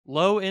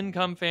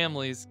low-income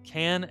families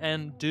can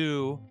and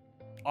do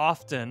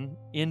often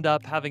end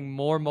up having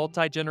more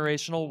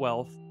multi-generational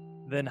wealth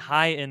than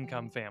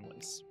high-income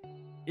families.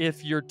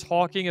 If you're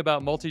talking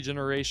about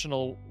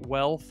multi-generational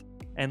wealth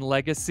and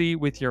legacy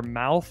with your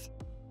mouth,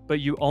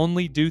 but you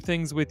only do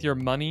things with your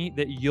money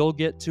that you'll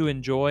get to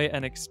enjoy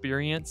and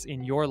experience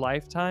in your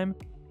lifetime,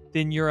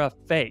 then you're a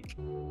fake.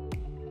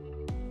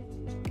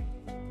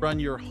 Run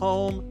your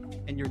home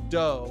and your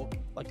dough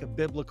like a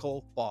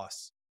biblical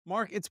boss.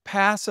 Mark, it's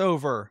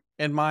Passover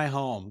in my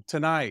home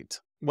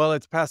tonight. Well,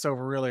 it's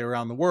Passover really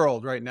around the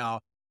world right now,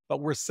 but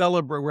we're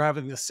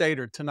having the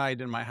Seder tonight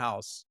in my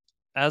house.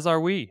 As are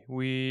we.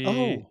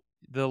 Oh,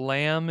 The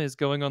lamb is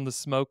going on the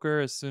smoker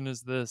as soon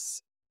as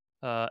this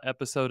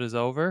episode is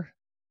over,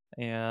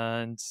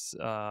 and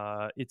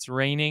it's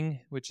raining,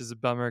 which is a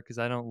bummer because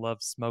I don't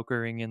love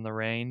smokering in the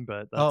rain,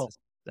 but that's oh, just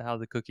how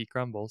the cookie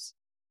crumbles.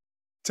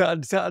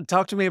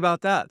 talk to me about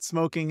that.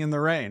 Smoking in the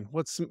rain.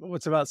 What's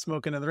about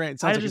smoking in the rain?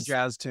 It sounds I like a just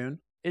jazz tune.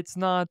 it's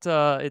not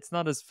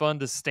as fun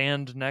to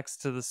stand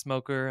next to the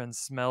smoker and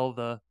smell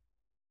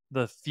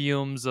the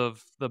fumes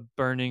of the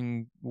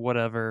burning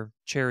whatever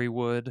cherry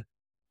wood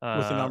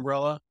With an uh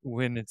umbrella.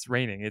 when it's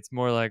raining. It's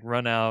more like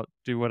run out,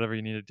 do whatever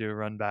you need to do,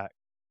 run back.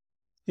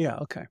 Yeah,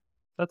 okay.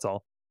 That's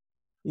all.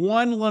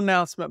 One little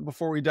announcement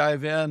before we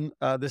dive in.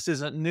 This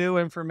isn't new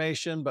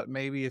information, but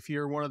maybe if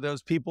you're one of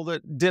those people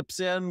that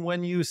dips in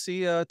when you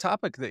see a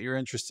topic that you're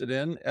interested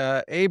in,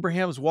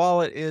 Abraham's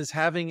Wallet is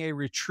having a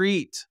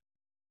retreat.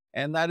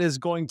 And that is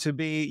going to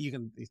be, you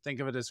can think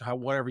of it as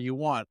whatever you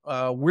want.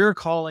 We're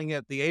calling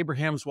it the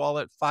Abraham's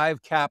Wallet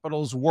 5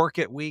 Capitals Work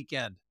It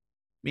Weekend,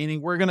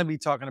 meaning we're going to be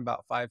talking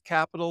about 5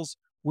 capitals.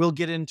 We'll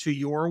get into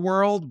your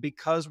world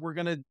because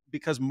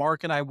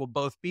Mark and I will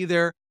both be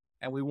there,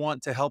 and we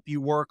want to help you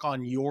work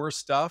on your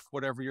stuff,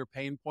 whatever your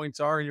pain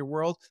points are in your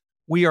world.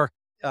 We are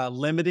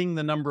limiting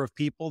the number of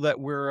people that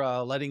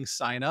we're letting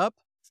sign up.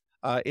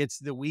 It's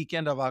the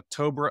weekend of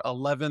October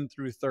 11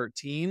 through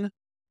 13.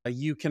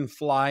 You can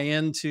fly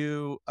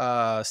into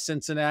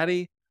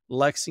Cincinnati,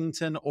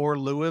 Lexington, or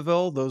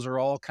Louisville. Those are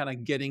all kind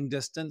of getting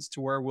distance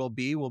to where we'll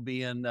be. We'll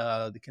be in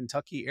the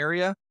Kentucky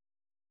area.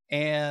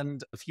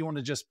 And if you want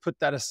to just put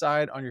that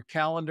aside on your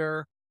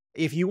calendar,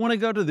 if you want to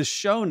go to the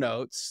show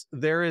notes,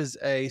 there is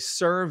a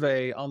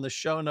survey on the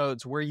show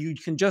notes where you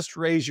can just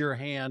raise your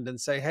hand and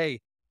say,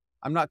 hey,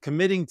 I'm not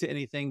committing to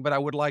anything, but I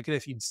would like it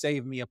if you'd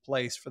save me a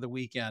place for the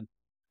weekend.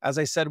 As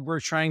I said,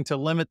 we're trying to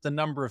limit the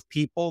number of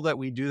people that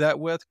we do that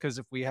with, because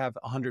if we have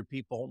 100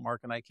 people,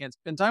 Mark and I can't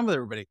spend time with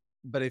everybody.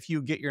 But if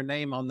you get your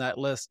name on that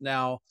list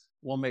now,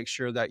 we'll make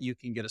sure that you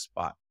can get a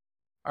spot.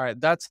 All right,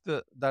 that's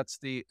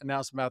the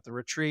announcement about the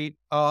retreat.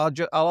 I'll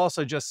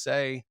also just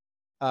say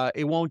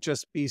it won't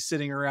just be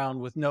sitting around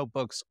with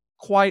notebooks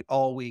quite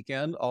all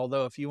weekend.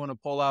 Although if you want to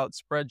pull out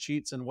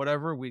spreadsheets and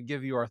whatever, we'd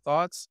give you our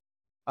thoughts.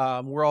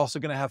 We're also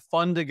going to have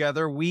fun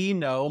together. We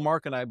know,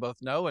 Mark and I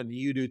both know, and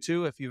you do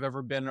too, if you've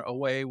ever been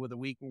away with a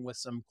weekend with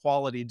some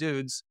quality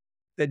dudes,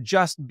 that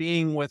just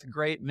being with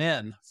great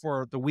men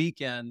for the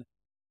weekend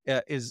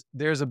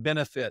there's a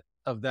benefit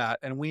of that.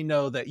 And we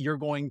know that you're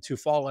going to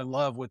fall in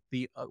love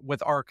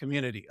with our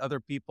community, other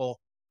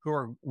people who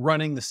are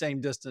running the same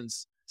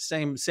distance,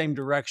 same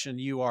direction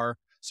you are.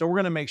 So we're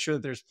going to make sure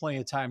that there's plenty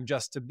of time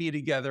just to be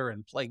together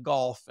and play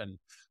golf and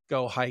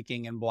go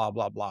hiking and blah,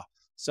 blah, blah.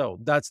 So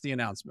that's the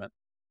announcement.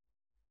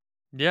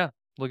 Yeah,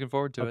 looking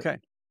forward to it. Okay.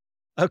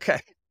 Okay.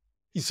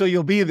 So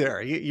you'll be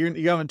there.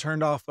 You haven't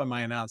turned off by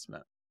my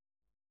announcement.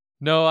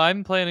 No,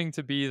 I'm planning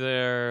to be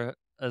there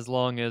as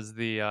long as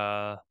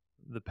the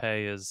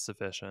pay is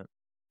sufficient.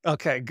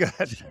 Okay, good.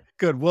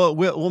 Good.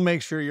 We'll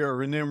make sure you're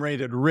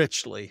remunerated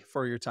richly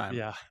for your time.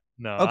 Yeah.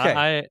 No,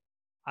 Okay.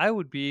 I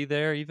would be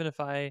there even if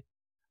I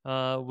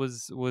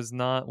was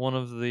not one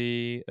of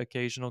the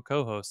occasional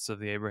co-hosts of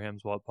the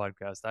Abraham's Wallet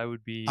podcast. I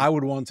would be I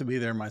would want to be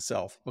there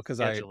myself because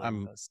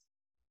scheduling this.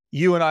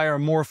 you and I are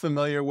more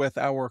familiar with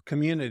our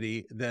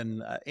community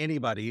than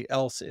anybody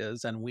else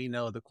is. And we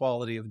know the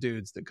quality of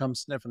dudes that come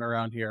sniffing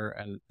around here,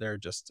 and they're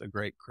just a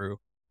great crew.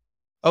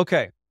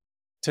 Okay.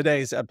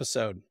 Today's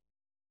episode,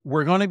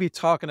 we're going to be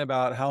talking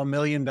about how $1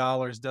 million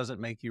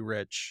doesn't make you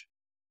rich,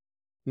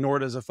 nor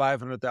does a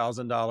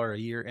 $500,000 a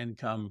year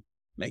income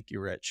make you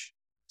rich.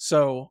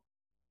 So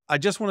I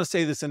just want to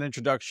say this in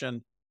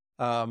introduction.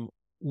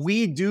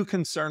 We do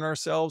concern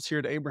ourselves here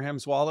at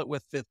Abraham's Wallet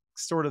with the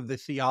sort of the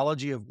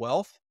theology of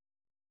wealth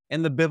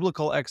and the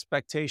biblical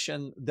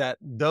expectation that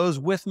those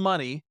with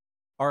money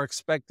are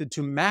expected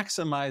to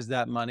maximize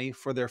that money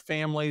for their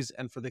families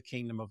and for the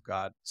kingdom of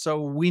God.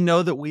 So we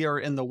know that we are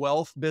in the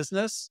wealth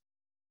business,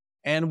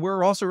 and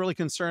we're also really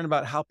concerned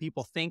about how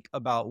people think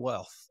about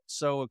wealth.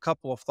 So a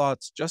couple of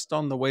thoughts just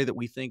on the way that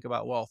we think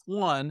about wealth.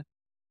 One,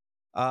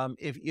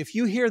 if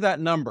you hear that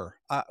number,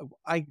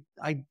 I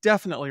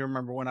definitely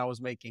remember when I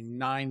was making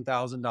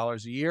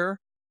 $9,000 a year.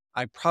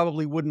 I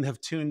probably wouldn't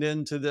have tuned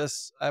into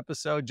this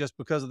episode just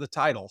because of the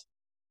title.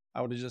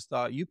 I would have just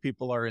thought, you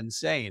people are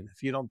insane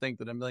if you don't think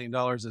that $1 million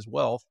is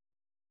wealth.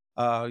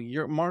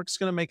 Mark's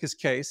going to make his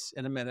case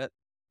in a minute.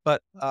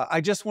 But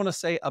I just want to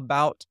say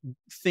about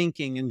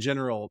thinking in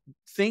general,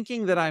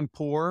 thinking that I'm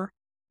poor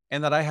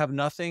and that I have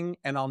nothing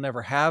and I'll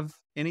never have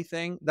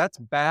anything, that's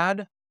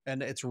bad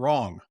and it's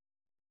wrong.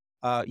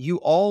 You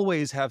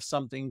always have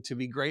something to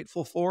be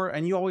grateful for,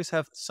 and you always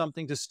have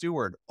something to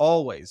steward.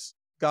 Always.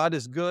 God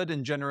is good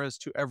and generous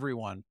to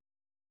everyone.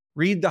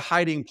 Read The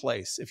Hiding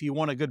Place if you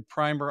want a good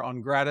primer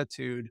on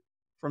gratitude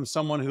from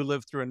someone who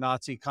lived through a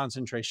Nazi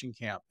concentration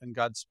camp and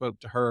God spoke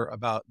to her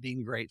about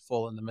being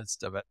grateful in the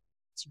midst of it.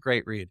 It's a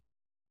great read.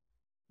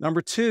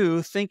 Number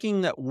two,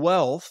 thinking that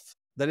wealth,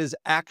 that is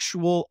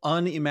actual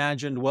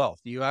unimagined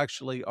wealth, you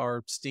actually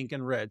are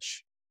stinking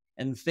rich,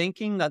 and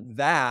thinking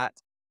that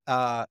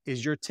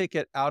is your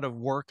ticket out of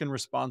work and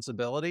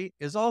responsibility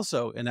is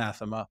also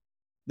anathema.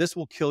 This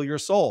will kill your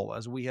soul,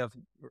 as we have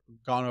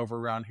gone over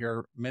around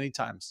here many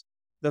times.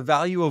 The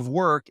value of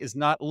work is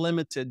not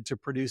limited to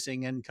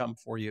producing income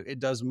for you. It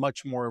does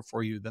much more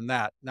for you than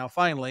that. Now,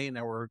 finally,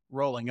 now we're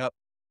rolling up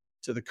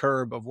to the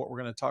curb of what we're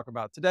going to talk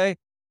about today.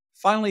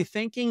 Finally,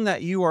 thinking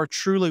that you are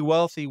truly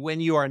wealthy when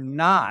you are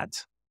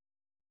not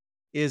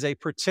is a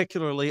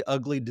particularly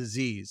ugly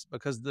disease,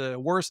 because the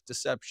worst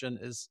deception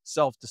is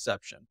self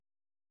deception.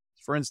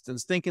 For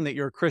instance, thinking that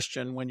you're a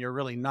Christian when you're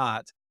really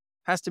not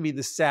has to be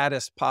the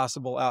saddest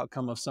possible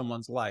outcome of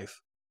someone's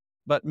life.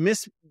 But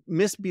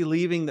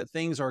misbelieving that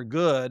things are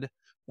good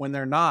when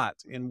they're not,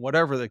 in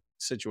whatever the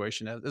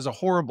situation is a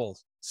horrible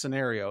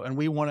scenario. And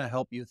we want to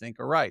help you think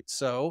aright.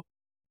 So,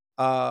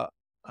 uh,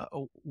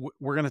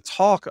 we're going to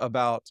talk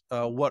about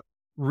what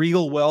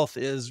real wealth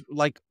is,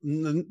 like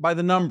by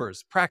the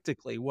numbers,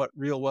 practically what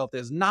real wealth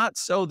is, not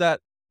so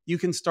that you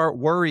can start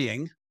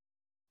worrying.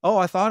 Oh,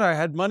 I thought I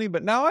had money,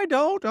 but now I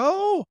don't.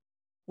 Oh,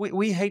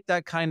 we hate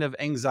that kind of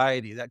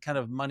anxiety, that kind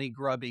of money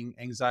grubbing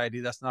anxiety.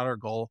 That's not our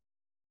goal.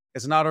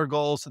 It's not our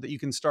goal so that you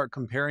can start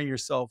comparing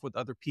yourself with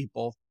other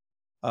people.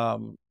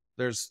 um,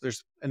 there's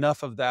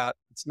enough of that.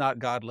 It's not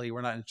godly.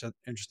 We're not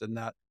interested in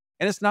that.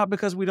 And it's not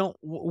because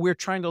we're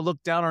trying to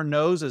look down our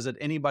noses at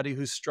anybody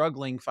who's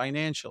struggling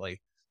financially.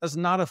 That's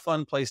not a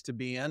fun place to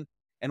be in.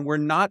 And we're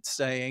not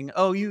saying,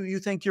 "Oh, you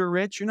think you're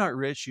rich? You're not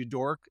rich, you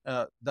dork."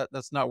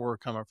 That's not where we're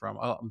coming from.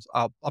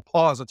 I'll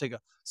pause. I'll take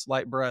a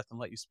slight breath and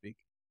let you speak.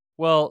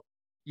 Well,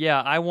 yeah,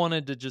 I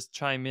wanted to just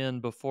chime in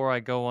before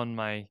I go on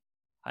my.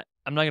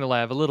 I'm not gonna lie,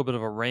 I have a little bit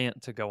of a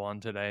rant to go on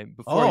today.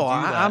 Before I Oh,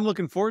 do I'm that,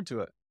 looking forward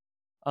to it.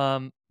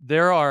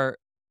 there are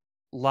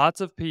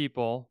lots of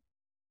people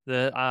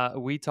that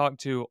we talk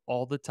to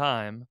all the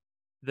time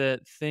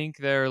that think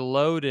they're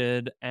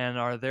loaded and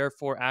are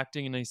therefore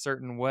acting in a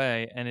certain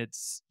way, and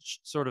it's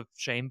sort of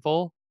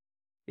shameful.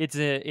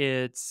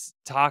 It's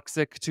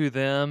toxic to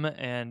them,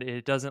 and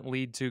it doesn't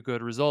lead to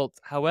good results.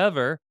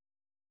 However,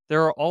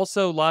 there are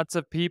also lots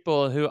of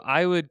people who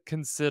I would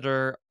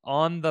consider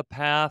on the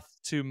path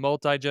to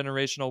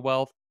multi-generational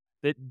wealth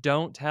that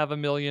don't have $1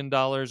 million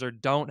or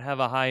don't have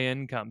a high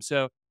income.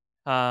 So,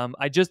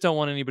 I just don't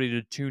want anybody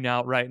to tune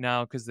out right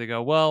now because they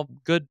go, "Well,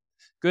 good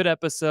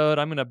episode.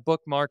 I'm gonna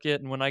bookmark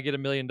it, and when I get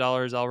 $1 million,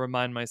 I'll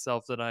remind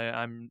myself that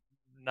I'm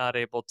not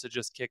able to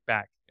just kick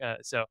back."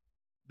 So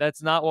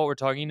that's not what we're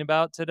talking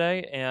about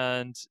today.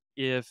 And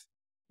if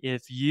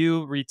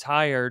you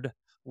retired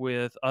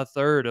with a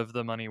third of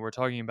the money we're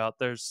talking about,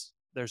 there's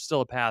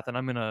still a path, and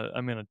I'm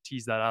gonna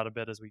tease that out a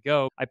bit as we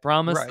go. I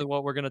promise that Right.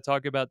 what we're gonna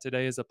talk about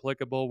today is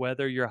applicable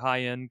whether you're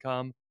high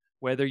income,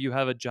 whether you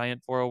have a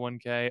giant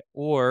 401k,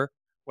 or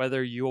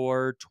whether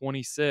you're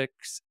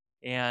 26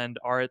 and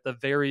are at the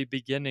very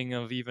beginning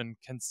of even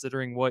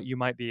considering what you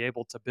might be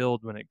able to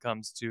build when it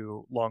comes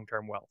to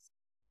long-term wealth.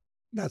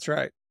 That's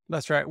right.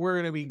 That's right. We're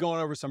going to be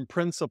going over some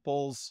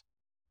principles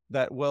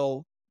that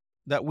will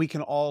that we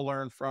can all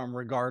learn from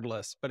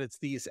regardless, but it's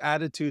these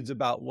attitudes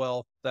about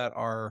wealth that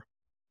are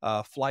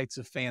flights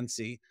of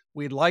fancy.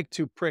 We'd like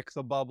to prick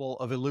the bubble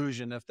of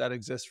illusion if that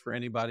exists for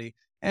anybody,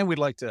 and we'd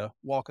like to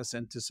walk us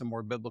into some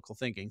more biblical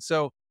thinking.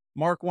 So,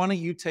 Mark, why don't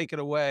you take it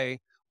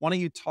away? Why don't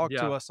you talk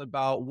to Yeah. us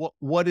about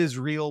what is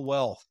real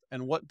wealth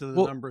and what do the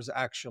Well, numbers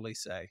actually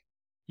say?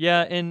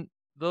 yeah, and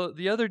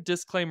the other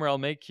disclaimer I'll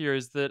make here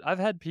is that I've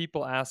had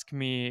people ask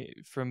me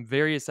from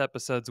various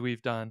episodes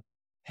we've done,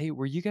 "Hey,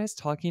 were you guys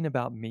talking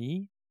about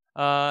me?"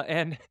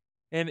 And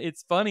and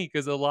it's funny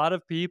because a lot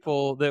of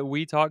people that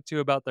we talk to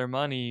about their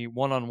money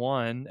one on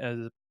one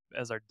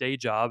as our day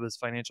job as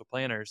financial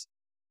planners,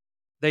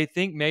 they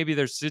think maybe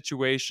their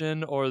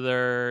situation or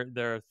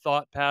their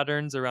thought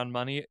patterns around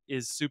money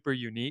is super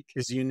unique.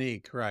 Is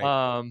unique, right?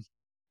 Um,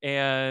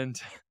 and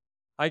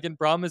I can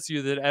promise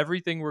you that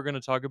everything we're going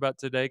to talk about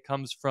today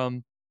comes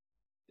from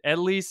at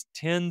least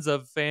tens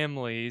of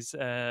families,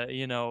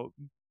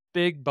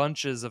 big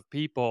bunches of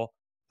people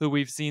who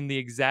we've seen the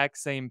exact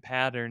same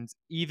patterns,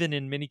 even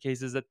in many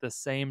cases at the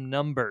same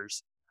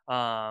numbers.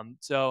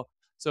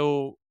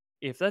 So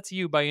if that's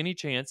you by any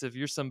chance, if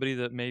you're somebody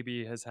that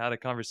maybe has had a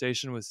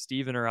conversation with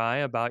Steven or I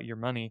about your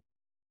money,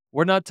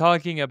 we're not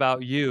talking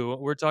about you.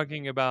 We're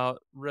talking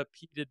about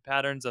repeated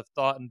patterns of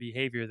thought and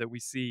behavior that we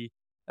see,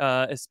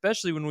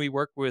 especially when we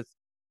work with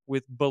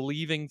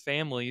believing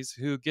families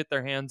who get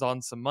their hands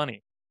on some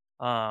money.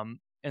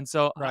 And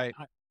so Right.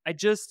 I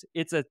just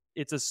it's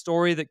a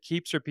story that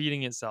keeps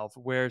repeating itself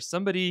where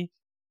somebody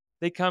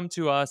they come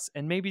to us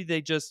and maybe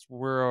they just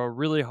were a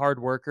really hard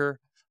worker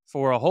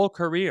for a whole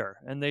career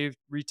and they've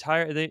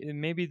retired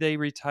maybe they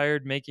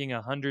retired making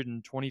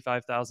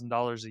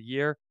 $125,000 a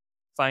year,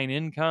 fine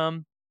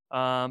income.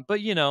 But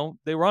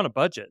they were on a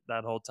budget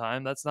that whole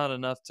time. That's not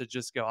enough to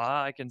just go,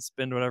 I can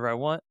spend whatever I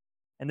want.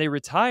 And they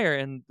retire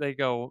and they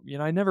go,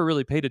 I never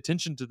really paid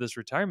attention to this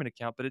retirement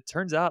account, but it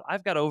turns out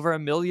I've got over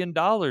 $1 million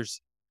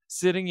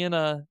sitting in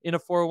a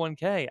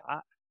 401k.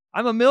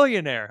 I'm a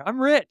millionaire. I'm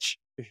rich.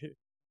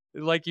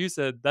 Like you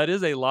said, that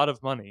is a lot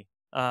of money.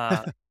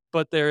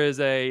 But there is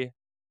a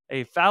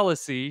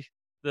fallacy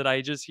that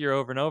I just hear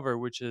over and over,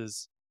 which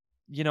is,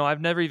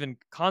 I've never even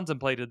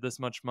contemplated this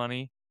much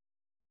money,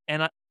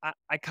 and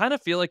I kind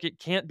of feel like it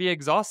can't be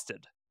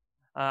exhausted.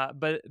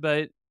 But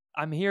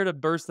I'm here to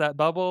burst that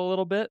bubble a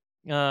little bit.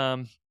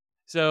 Um,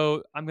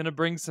 so I'm going to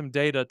bring some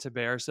data to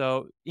bear.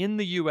 So in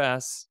the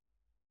U.S.,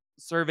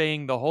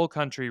 surveying the whole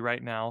country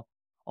right now,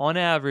 on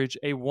average,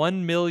 a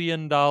 $1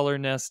 million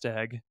nest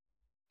egg,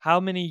 how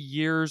many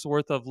years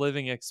worth of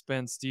living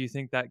expense do you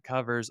think that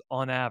covers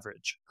on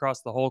average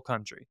across the whole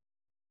country?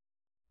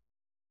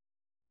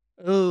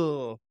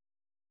 Oh,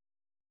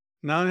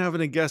 now I'm having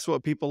to guess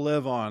what people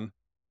live on.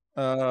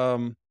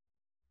 Um,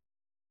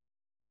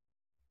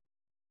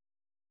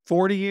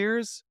 40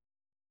 years?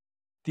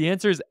 The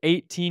answer is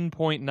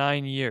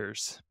 18.9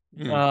 years.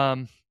 Mm,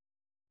 Um,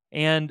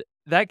 and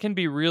that can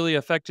be really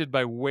affected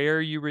by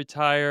where you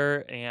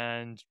retire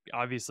and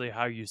obviously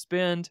how you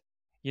spend.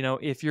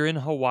 If you're in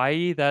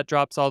Hawaii, that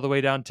drops all the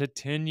way down to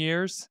 10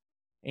 years.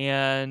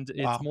 And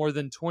it's wow. more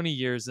than 20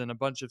 years in a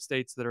bunch of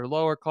states that are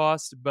lower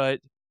cost,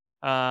 but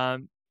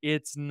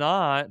it's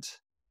not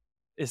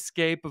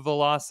escape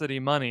velocity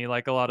money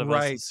like a lot of us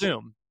Right.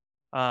 assume.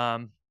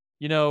 Um,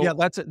 Yeah,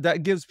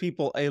 that gives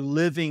people a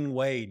living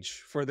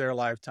wage for their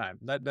lifetime.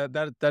 That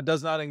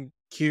does not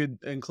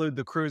include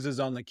the cruises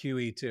on the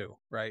QE too,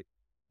 right?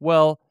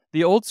 well,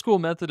 the old school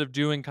method of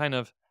doing kind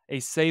of a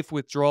safe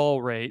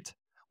withdrawal rate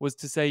was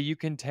to say you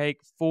can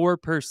take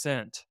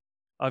 4%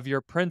 of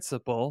your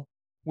principal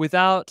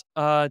without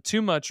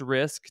too much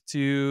risk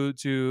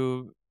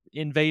to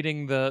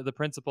invading the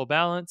principal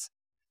balance.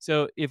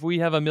 So if we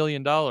have $1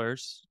 million,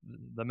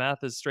 the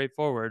math is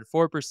straightforward.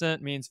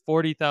 4% means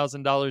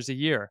 $40,000 a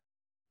year.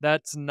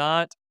 That's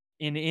not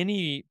in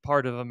any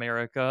part of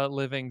America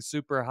living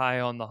super high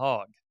on the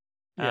hog.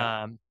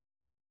 Yeah. Um,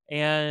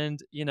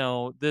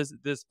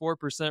 this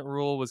 4%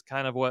 rule was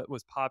kind of what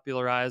was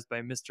popularized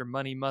by Mr.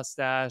 Money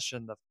Mustache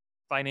and the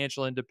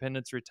financial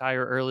independence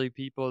retire early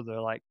people.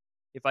 They're like,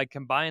 if I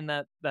combine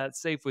that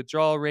safe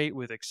withdrawal rate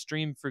with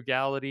extreme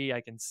frugality,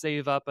 I can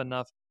save up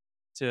enough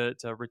to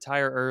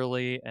retire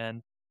early.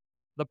 And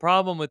the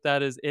problem with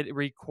that is it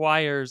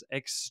requires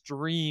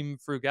extreme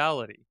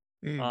frugality.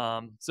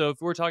 Mm, So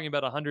if we're talking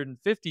about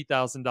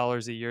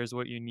 $150,000 a year is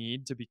what you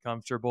need to be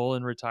comfortable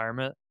in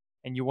retirement,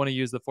 and you want to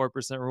use the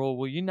 4% rule,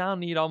 well, you now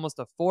need almost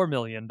a $4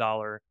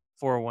 million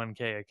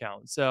 401k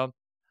account. So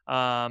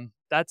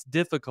that's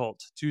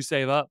difficult to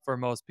save up for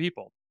most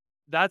people.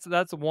 That's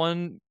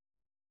one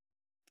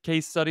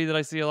case study that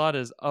I see a lot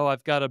is, oh,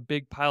 I've got a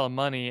big pile of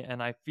money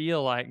and I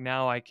feel like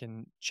now I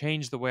can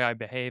change the way I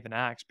behave and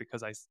act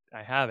because I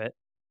have it.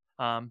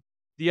 um,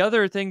 the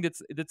other thing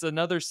that's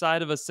another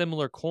side of a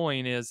similar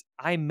coin is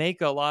I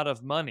make a lot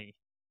of money.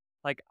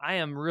 Like I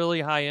am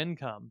really high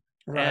income.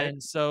 right.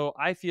 And so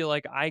I feel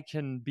like I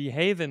can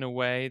behave in a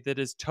way that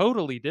is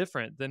totally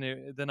different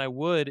than I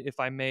would if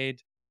I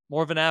made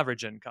more of an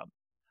average income.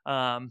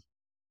 Um,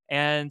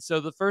 and so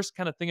the first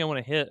kind of thing I want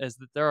to hit is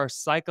that there are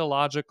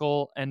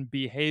psychological and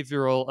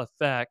behavioral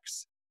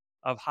effects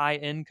of high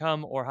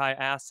income or high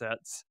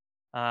assets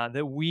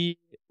that we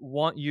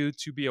want you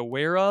to be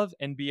aware of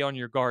and be on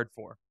your guard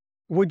for.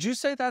 Would you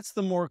say that's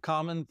the more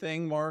common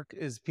thing, Mark,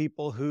 is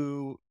people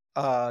who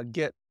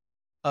get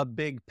a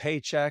big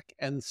paycheck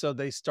and so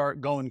they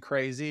start going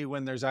crazy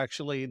when there's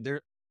actually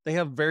they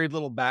have very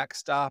little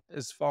backstop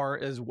as far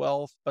as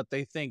wealth, but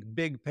they think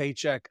big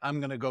paycheck, I'm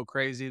going to go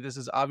crazy. This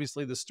is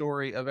obviously the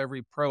story of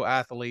every pro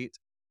athlete.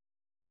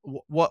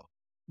 What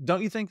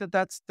don't you think that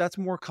that's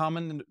more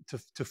common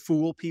to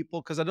fool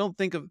people? Because I don't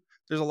think of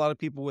there's a lot of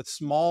people with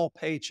small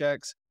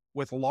paychecks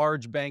with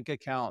large bank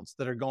accounts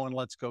that are going,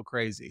 let's go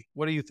crazy.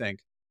 What do you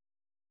think?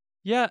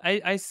 Yeah,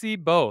 I see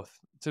both,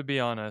 to be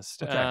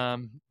honest.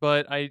 Okay.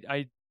 But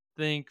I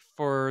think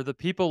for the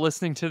people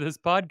listening to this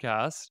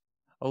podcast,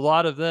 a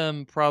lot of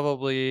them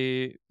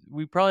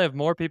we probably have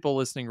more people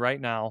listening right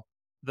now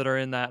that are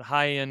in that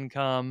high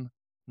income,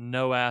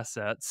 no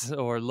assets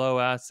or low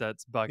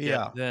assets bucket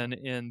Yeah. than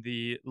in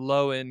the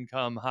low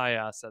income, high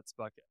assets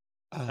bucket.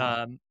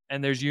 Uh,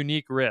 And there's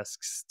unique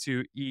risks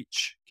to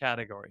each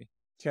category.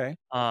 okay.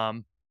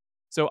 Um,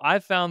 so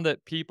I've found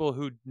that people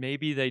who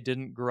maybe they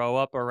didn't grow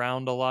up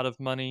around a lot of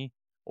money,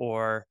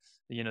 or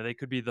they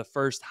could be the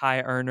first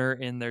high earner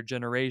in their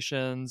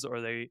generations,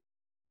 or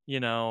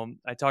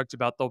I talked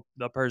about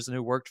the person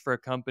who worked for a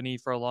company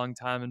for a long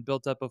time and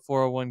built up a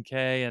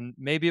 401k, and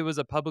maybe it was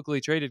a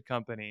publicly traded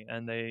company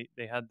and they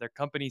had their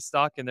company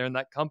stock in there, and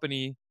that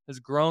company has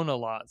grown a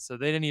lot. So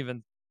they didn't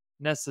even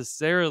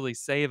necessarily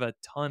save a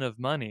ton of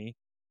money,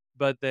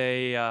 but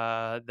they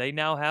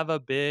now have a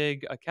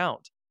big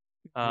account.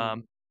 Mhm.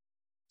 Um,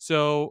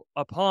 so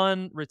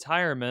upon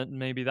retirement,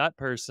 maybe that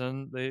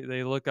person,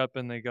 they look up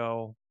and they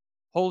go,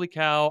 "Holy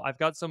cow, I've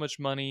got so much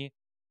money.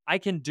 I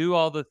can do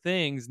all the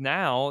things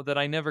now that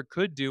I never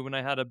could do when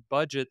I had a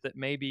budget that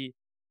maybe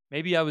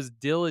I was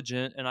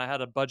diligent and I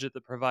had a budget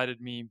that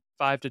provided me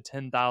 5 to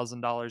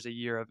 $10,000 a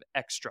year of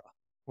extra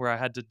where I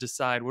had to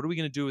decide what are we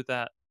going to do with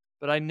that?"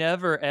 But I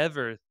never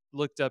ever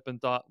looked up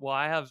and thought, "Well,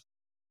 I have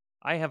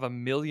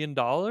 $1 million."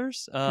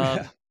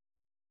 Yeah.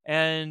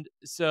 And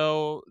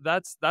so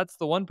that's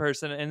the one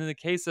person, and in the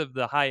case of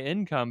the high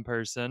income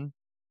person,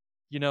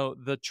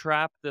 the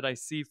trap that I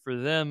see for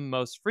them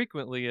most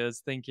frequently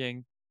is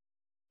thinking,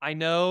 "I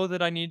know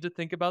that I need to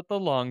think about the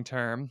long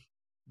term,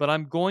 but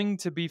I'm going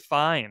to be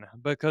fine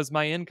because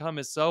my income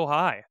is so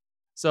high.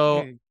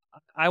 So Mm.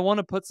 I want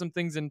to put some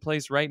things in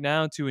place right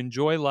now to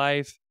enjoy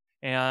life,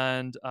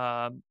 and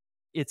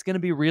it's going to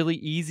be really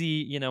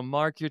easy.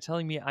 Mark, you're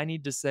telling me I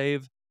need to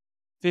save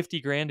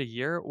 50 grand a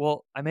year.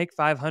 Well, I make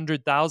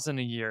 500,000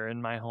 a year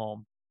in my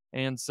home.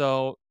 And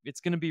so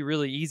it's going to be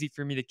really easy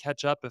for me to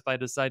catch up if I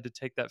decide to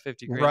take that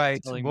 50 grand Right.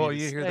 you're telling me Boy, to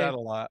you hear save. that a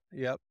lot.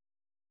 Yep.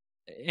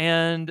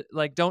 And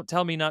like, don't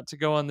tell me not to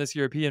go on this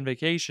European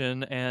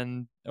vacation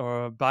and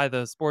or buy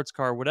the sports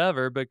car,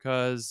 whatever,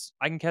 because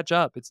I can catch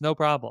up. It's no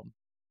problem."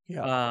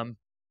 Yep. Um,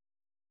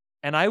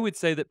 and I would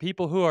say that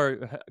people who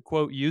are,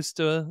 quote, used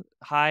to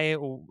high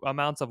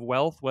amounts of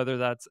wealth, whether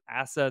that's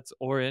assets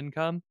or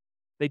income,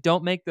 they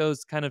don't make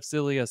those kind of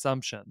silly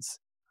assumptions.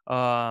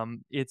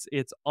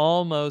 It's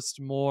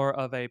almost more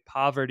of a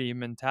poverty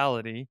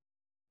mentality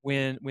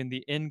when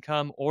the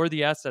income or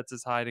the assets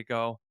is high to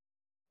go,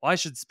 "Well, I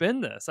should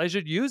spend this. I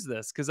should use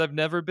this because I've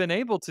never been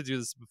able to do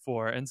this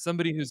before." And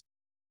somebody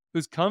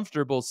who's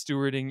comfortable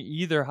stewarding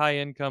either high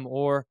income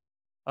or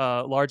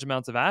large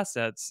amounts of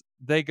assets,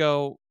 they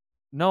go,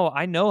 "No,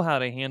 I know how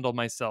to handle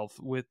myself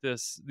with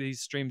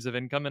these streams of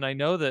income, and I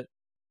know that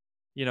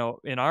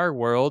in our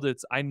world,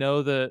 it's I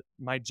know that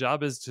my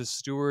job is to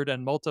steward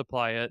and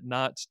multiply it,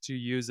 not to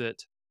use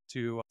it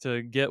to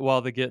get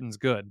while the getting's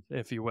good,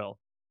 if you will."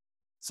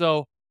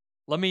 So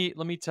let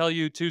me tell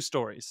you two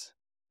stories.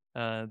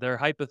 They're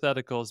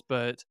hypotheticals,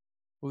 but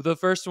the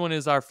first one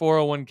is our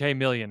 401k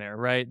millionaire,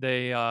 right?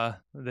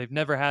 They've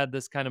never had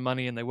this kind of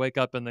money, and they wake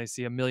up and they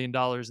see $1 million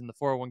in the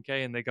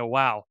 401k and they go,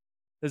 "Wow,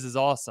 this is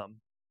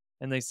awesome."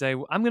 And they say,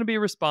 "Well, I'm going to be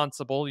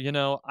responsible.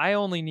 I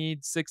only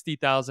need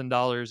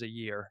 $60,000 a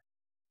year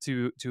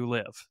to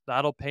live.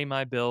 That'll pay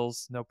my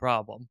bills, no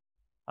problem."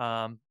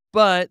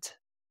 But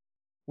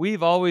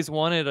we've always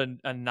wanted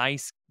a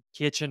nice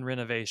kitchen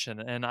renovation,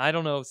 and I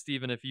don't know,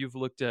 Stephen, if you've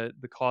looked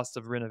at the cost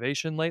of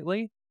renovation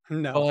lately,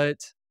 No.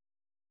 but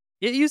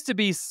it used to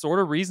be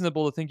sorta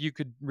reasonable to think you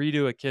could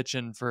redo a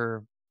kitchen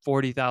for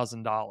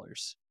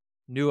 $40,000.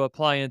 New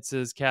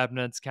appliances,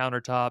 cabinets,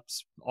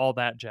 countertops, all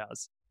that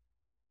jazz.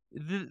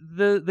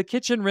 The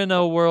kitchen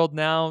reno world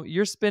now,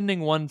 you're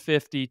spending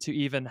 150 to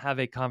even have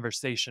a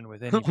conversation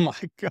with Oh anybody.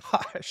 my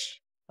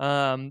gosh.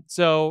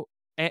 So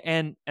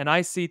and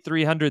I see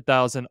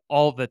 300,000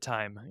 all the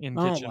time in Oh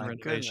kitchen my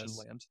renovation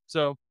goodness. land.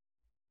 So,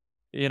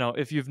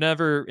 if you've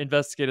never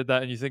investigated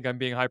that and you think I'm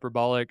being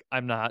hyperbolic,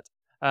 I'm not.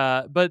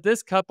 But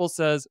this couple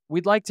says,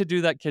 "We'd like to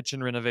do that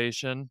kitchen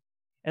renovation."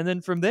 And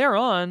then from there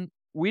on,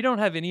 we don't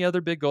have any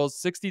other big goals.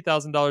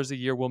 $60,000 a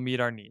year will meet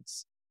our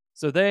needs.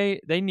 So they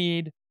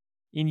need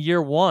in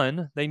year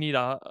 1, they need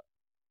a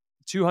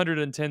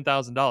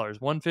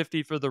 $210,000,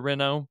 150 for the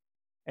reno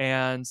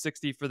and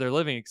 60 for their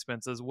living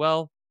expenses.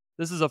 Well,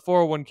 this is a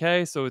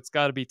 401k, so it's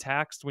got to be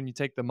taxed when you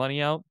take the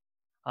money out.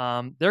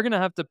 They're going to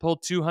have to pull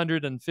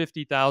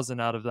 250,000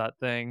 out of that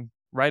thing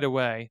right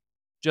away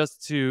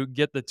just to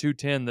get the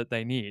 210 that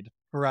they need.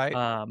 Right.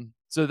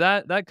 So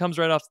that comes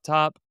right off the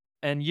top.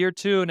 And year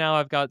 2, now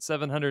I've got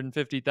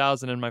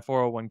 750,000 in my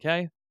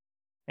 401k.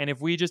 And if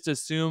we just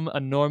assume a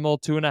normal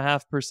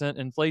 2.5%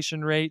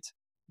 inflation rate,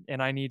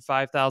 and I need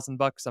 5,000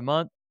 bucks a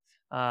month,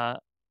 uh,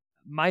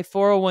 my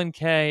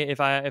 401k,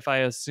 if I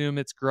assume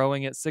it's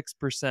growing at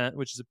 6%,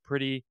 which is a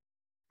pretty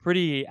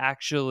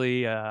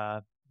actually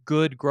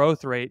good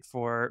growth rate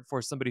for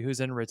somebody who's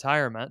in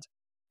retirement,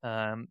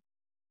 um,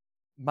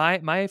 my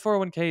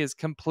 401k is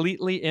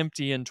completely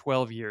empty in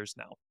 12 years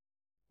now.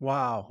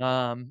 Wow.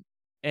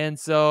 And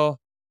so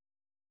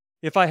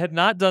if I had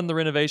not done the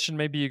renovation,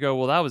 maybe you go,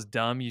 "Well, that was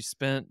dumb. You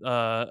spent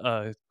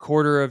a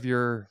quarter of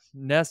your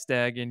nest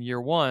egg in year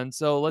 1."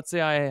 So let's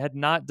say I had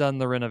not done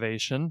the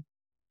renovation.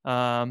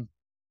 Um,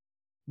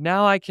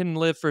 Now I can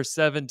live for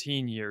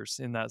 17 years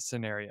in that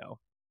scenario.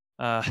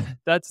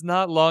 That's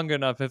not long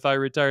enough if I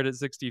retired at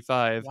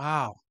 65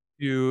 Wow.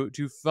 to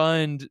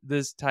fund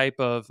this type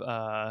of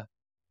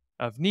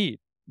need.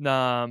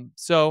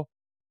 So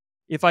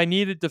If I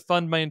needed to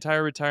fund my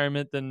entire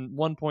retirement, then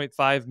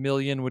 1.5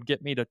 million would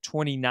get me to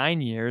 29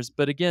 years.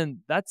 But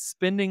again, that's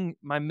spending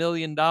my $1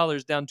 million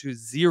down to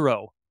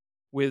zero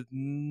with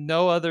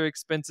no other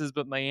expenses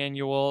but my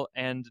annual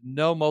and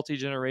no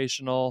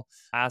multi-generational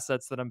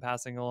assets that I'm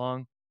passing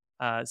along.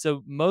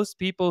 So most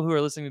people who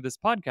are listening to this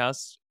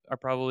podcast are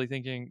probably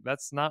thinking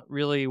that's not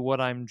really what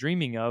I'm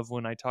dreaming of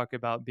when I talk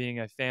about being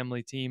a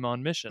family team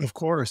on mission. Of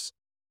course.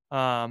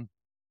 Um,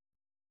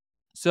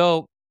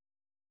 so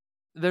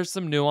there's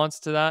some nuance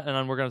to that, and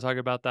then we're going to talk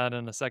about that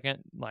in a second.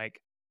 Like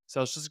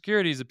Social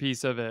Security is a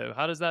piece of it.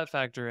 How does that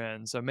factor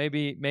in? So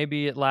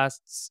maybe it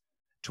lasts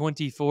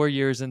 24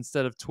 years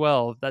instead of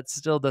 12. That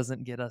still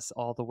doesn't get us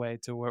all the way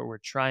to where we're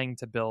trying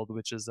to build,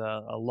 which is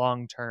a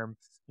long term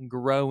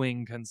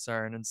growing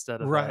concern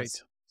instead of Right.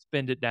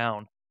 spend it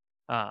down.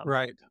 Um,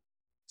 Right.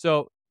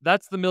 so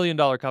that's the $1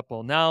 million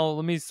couple. Now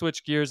let me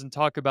switch gears and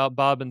talk about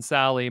Bob and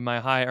Sally, my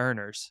high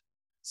earners.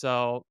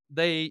 So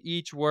they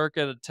each work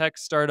at a tech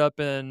startup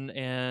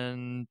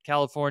in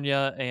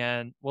California,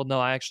 and well, no,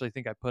 I actually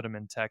think I put them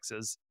in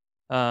Texas,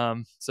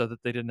 so that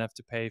they didn't have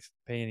to pay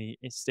any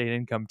state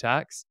income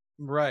tax.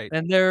 Right.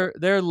 And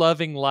they're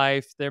loving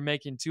life. They're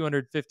making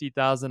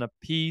 250,000 a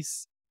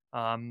piece.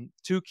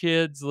 Two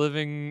kids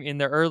living in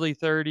their early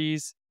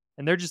 30s,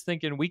 and they're just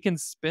thinking we can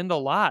spend a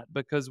lot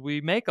because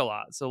we make a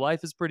lot. So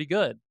life is pretty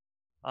good.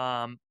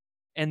 Um,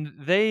 and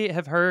they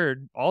have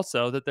heard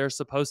also that they're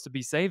supposed to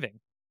be saving.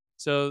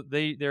 So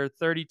they're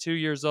 32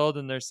 years old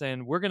and they're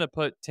saying we're going to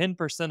put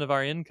 10% of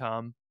our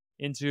income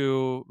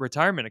into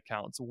retirement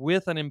accounts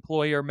with an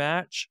employer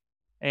match,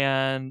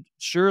 and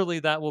surely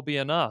that will be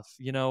enough.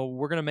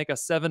 We're going to make a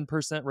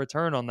 7%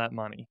 return on that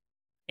money.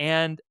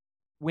 And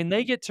when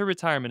they get to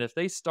retirement, if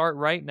they start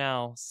right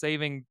now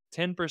saving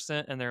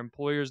 10% and their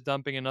employer's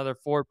dumping another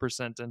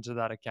 4% into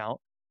that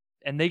account,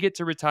 and they get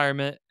to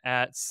retirement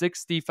at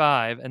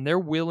 65 and they're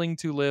willing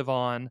to live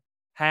on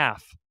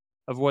half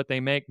of what they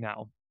make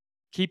now,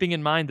 keeping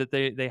in mind that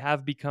they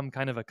have become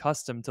kind of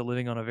accustomed to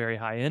living on a very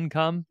high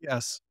income,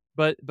 Yes.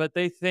 but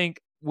they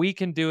think we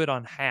can do it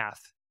on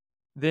half.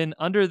 Then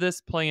under this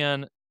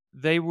plan,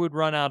 they would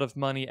run out of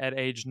money at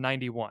age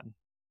 91,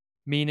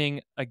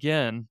 meaning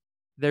again,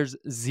 there's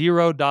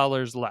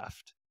 $0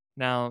 left.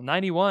 Now,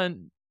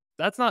 91,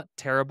 that's not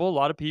terrible. A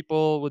lot of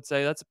people would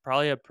say that's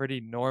probably a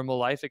pretty normal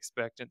life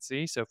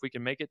expectancy. So if we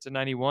can make it to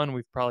 91,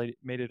 we've probably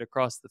made it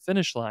across the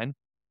finish line.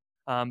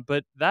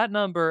 But that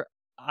number,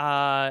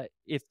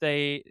 if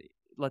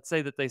let's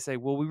say that they say,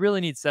 well, we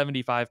really need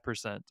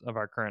 75% of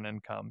our current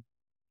income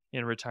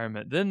in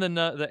retirement, then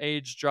the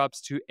age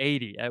drops to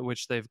 80, at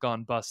which they've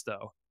gone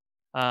busto,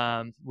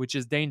 which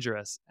is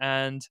dangerous.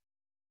 And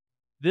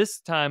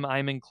this time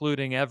I'm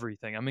including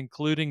everything. I'm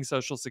including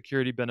Social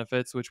Security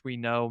benefits, which we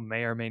know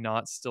may or may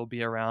not still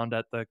be around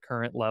at the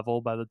current level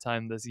by the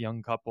time this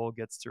young couple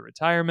gets to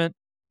retirement.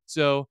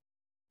 So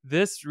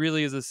this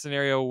really is a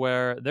scenario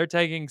where they're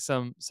taking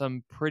some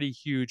pretty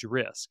huge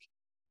risk.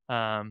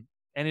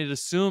 And it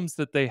assumes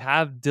that they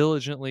have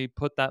diligently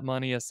put that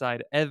money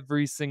aside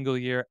every single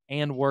year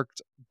and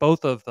worked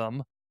both of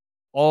them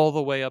all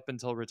the way up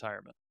until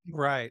retirement.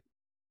 Right.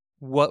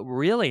 What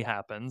really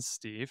happens,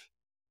 Steve,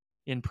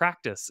 in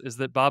practice is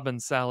that Bob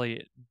and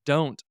Sally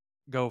don't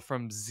go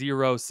from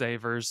zero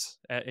savers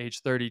at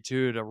age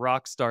 32 to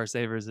rock star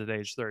savers at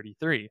age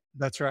 33.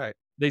 That's right.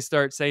 They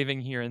start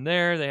saving here and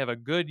there. They have a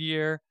good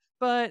year,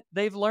 but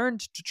they've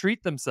learned to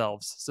treat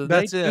themselves. So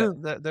That's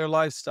it. Their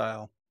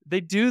lifestyle. they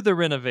do the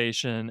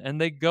renovation and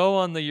they go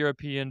on the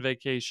European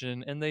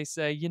vacation and they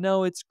say,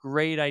 it's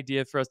great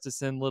idea for us to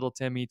send little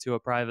Timmy to a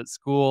private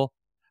school.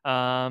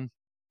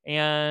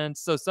 And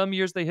so some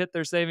years they hit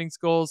their savings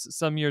goals,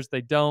 some years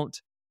they don't.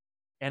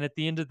 And at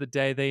the end of the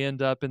day, they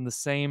end up in the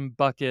same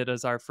bucket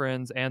as our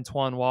friends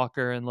Antoine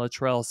Walker and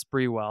Latrell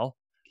Sprewell,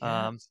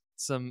 Yes.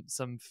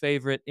 some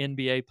favorite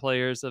NBA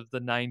players of the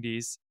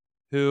 90s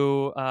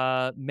who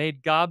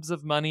made gobs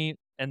of money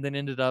and then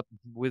ended up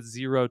with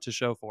zero to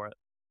show for it.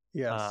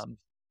 Yes.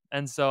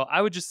 And so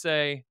I would just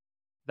say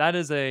that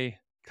is a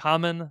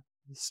common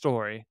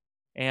story.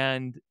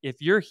 And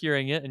if you're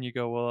hearing it and you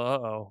go,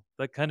 well,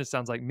 that kind of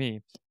sounds like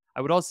me,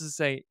 I would also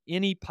say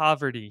any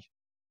poverty.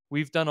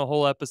 We've done a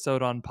whole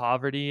episode on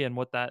poverty and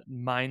what that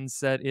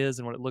mindset is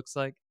and what it looks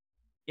like.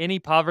 Any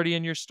poverty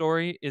in your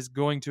story is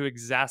going to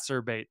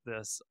exacerbate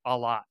this a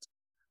lot.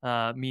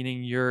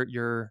 Meaning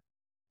your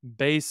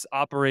base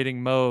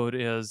operating mode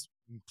is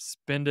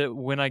spend it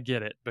when I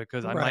get it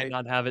because I might Right.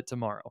 not have it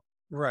tomorrow.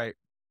 Right.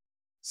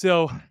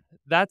 So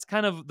that's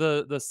kind of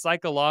the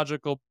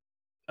psychological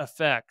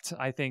effect,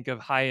 I think, of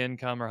high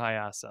income or high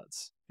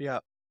assets. Yeah.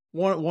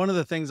 One of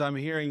the things I'm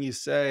hearing you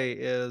say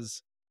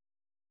is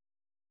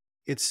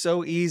it's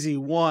so easy,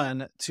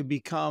 one, to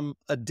become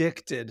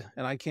addicted,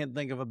 and I can't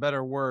think of a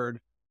better word,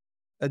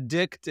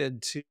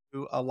 addicted to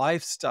a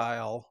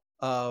lifestyle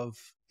of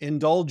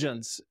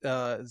indulgence,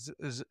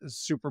 is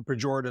super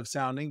pejorative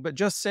sounding, but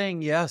just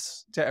saying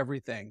yes to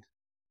everything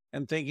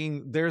and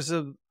thinking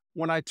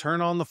when I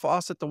turn on the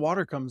faucet, the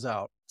water comes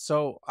out.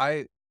 So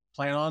I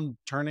plan on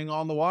turning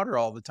on the water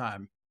all the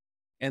time.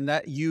 And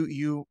that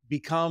you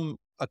become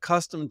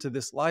accustomed to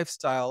this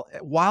lifestyle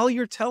while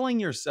you're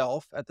telling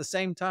yourself at the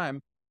same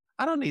time,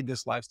 I don't need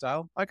this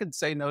lifestyle. I could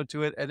say no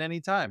to it at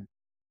any time.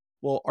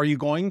 Well, are you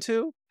going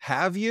to?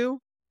 Have you?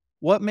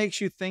 What makes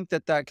you think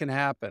that that can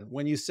happen?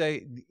 When you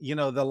say,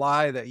 the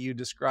lie that you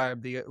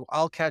described, the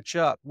I'll catch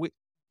up.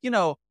 You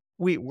know,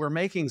 we're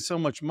making so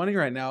much money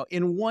right now.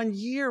 In 1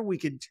 year, we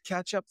could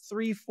catch up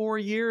 3, 4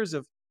 years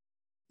of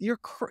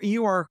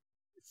you are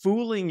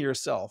fooling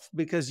yourself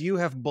because you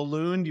have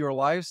ballooned your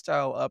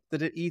lifestyle up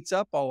that it eats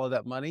up all of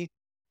that money,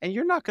 and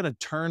you're not going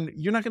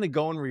to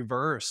go in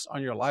reverse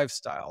on your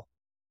lifestyle.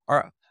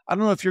 Or I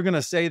don't know if you're going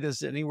to say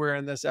this anywhere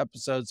in this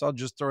episode, so I'll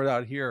just throw it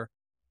out here.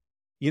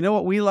 You know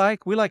what we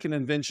like? We like an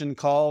invention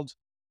called,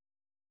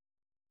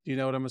 do you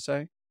know what I'm going to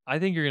say? I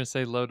think you're gonna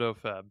say Lodo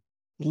Feb.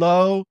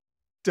 Low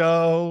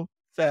do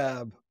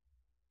fab,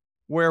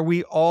 where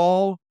we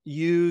all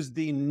use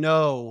the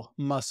no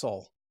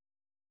muscle.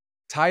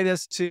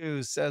 Titus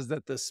 2 says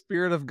that the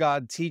Spirit of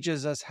God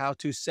teaches us how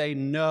to say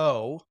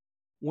no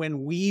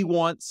when we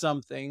want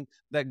something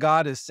that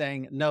God is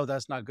saying, no,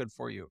 that's not good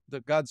for you.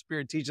 The God's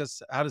Spirit teaches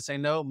us how to say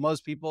no.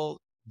 Most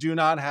people do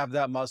not have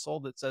that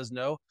muscle that says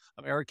no.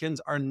 Americans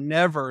are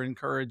never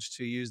encouraged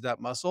to use that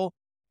muscle.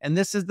 And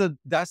that's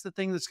the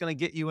thing that's going to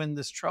get you in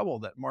this trouble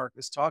that Mark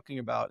is talking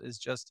about, is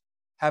just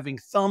having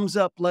thumbs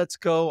up, let's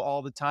go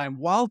all the time,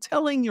 while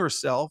telling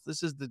yourself,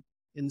 this is the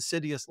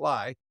insidious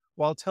lie,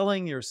 while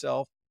telling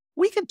yourself,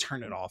 we could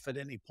turn it off at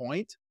any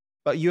point,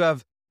 but you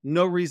have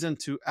no reason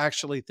to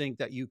actually think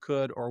that you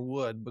could or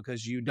would,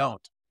 because you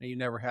don't, and you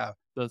never have.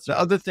 That's The right.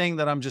 other thing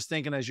that I'm just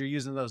thinking as you're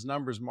using those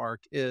numbers,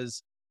 Mark,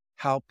 is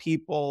how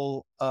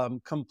people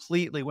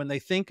completely, when they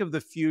think of the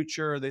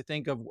future, they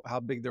think of how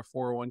big their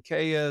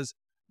 401k is,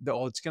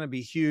 oh, it's going to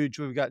be huge.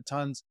 We've got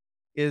tons,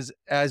 is,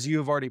 as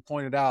you've already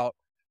pointed out,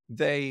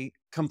 they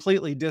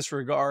completely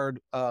disregard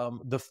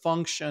the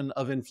function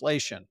of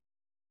inflation,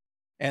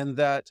 and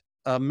that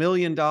 $1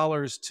 million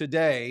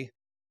today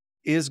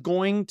is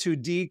going to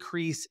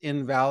decrease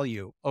in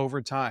value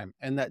over time.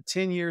 And that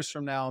 10 years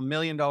from now, $1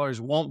 million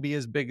won't be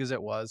as big as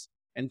it was.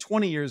 And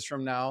 20 years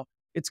from now,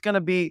 it's going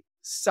to be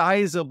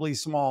sizably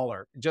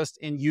smaller just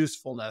in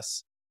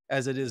usefulness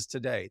as it is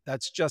today.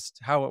 That's just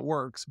how it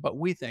works. But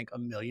we think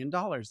 $1 million,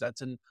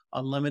 that's an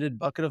unlimited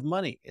bucket of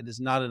money. It is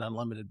not an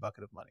unlimited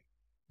bucket of money.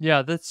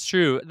 Yeah, that's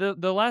true.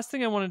 The last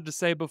thing I wanted to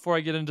say before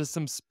I get into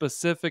some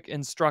specific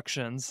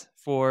instructions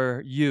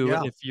for you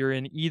Yeah. if you're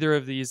in either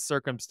of these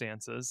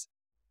circumstances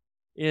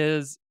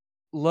is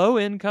low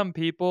income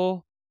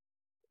people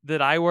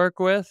that I work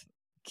with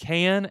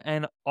can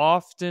and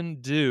often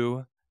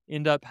do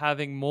end up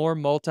having more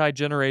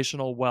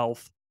multi-generational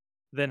wealth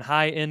than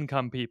high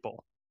income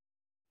people.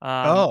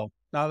 Um, Oh,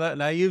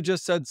 now you've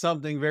just said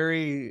something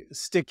very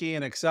sticky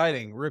and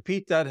exciting.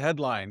 Repeat that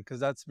headline because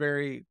that's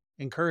very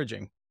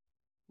encouraging.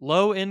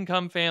 Low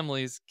income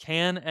families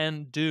can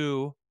and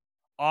do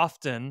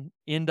often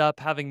end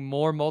up having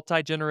more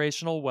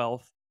multi-generational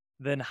wealth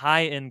than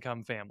high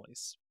income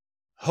families.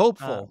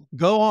 Hopeful. Um,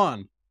 Go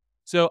on.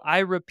 so I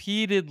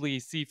repeatedly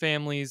see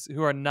families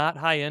who are not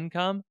high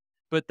income,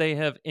 but they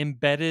have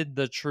embedded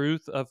the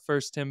truth of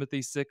 1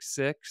 Timothy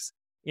 6:6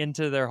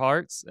 into their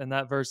hearts. And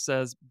that verse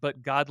says,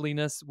 but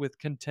godliness with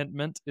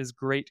contentment is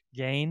great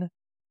gain.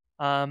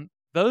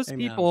 Those Amen.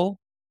 people,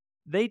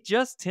 they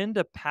just tend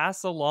to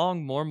pass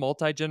along more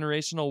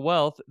multi-generational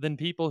wealth than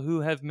people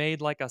who have made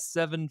like a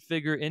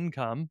seven-figure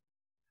income,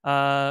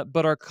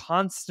 but are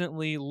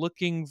constantly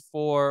looking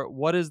for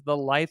what is the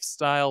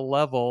lifestyle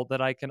level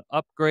that I can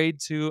upgrade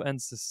to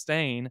and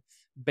sustain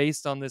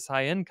based on this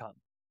high income.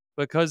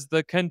 Because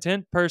the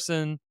content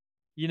person,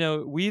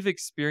 we've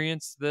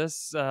experienced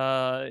this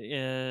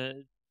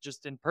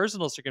just in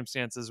personal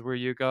circumstances where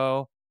you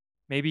go,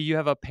 maybe you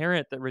have a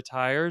parent that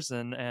retires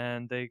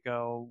and they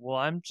go, well,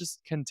 I'm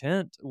just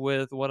content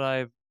with what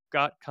I've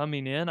got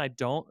coming in. I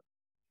don't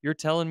You're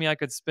telling me I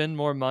could spend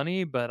more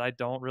money, but I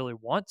don't really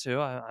want to.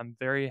 I'm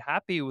very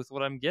happy with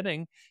what I'm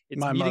getting. It's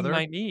My meeting mother.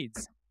 my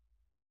needs.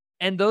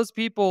 And those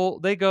people,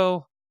 they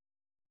go,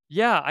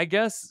 yeah, I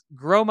guess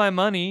grow my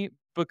money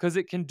because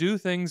it can do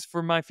things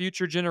for my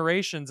future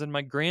generations and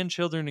my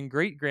grandchildren and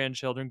great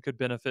grandchildren could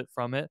benefit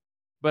from it.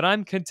 But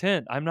I'm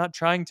content. I'm not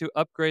trying to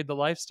upgrade the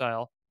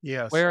lifestyle.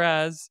 Yes.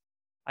 Whereas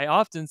I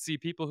often see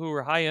people who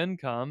are high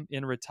income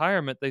in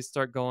retirement, they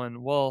start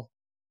going, well,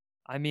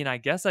 I mean, I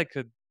guess I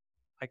could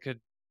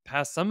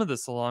pass some of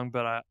this along,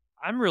 but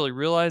I'm really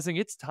realizing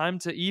it's time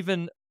to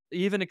even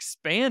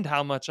expand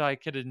how much I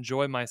could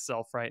enjoy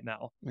myself right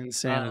now.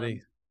 Insanity.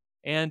 Um,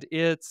 and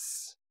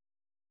it's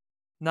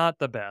not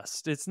the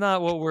best. It's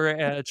not what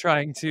we're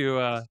trying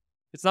to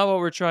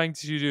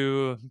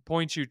do,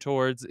 point you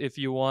towards if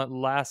you want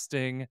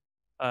lasting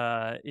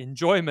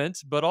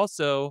enjoyment, but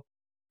also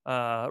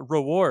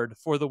reward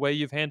for the way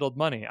you've handled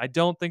money. I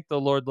don't think the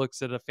Lord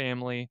looks at a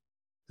family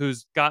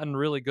who's gotten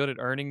really good at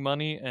earning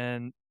money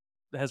and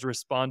has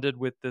responded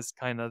with this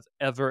kind of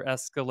ever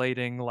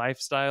escalating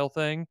lifestyle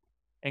thing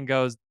and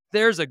goes,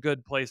 there's a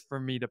good place for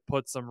me to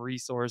put some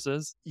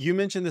resources. You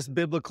mentioned this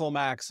biblical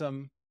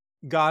maxim.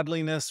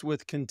 godliness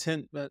with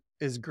contentment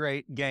is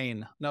great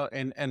gain. No,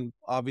 and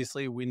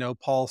obviously we know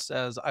Paul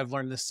says, I've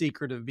learned the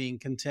secret of being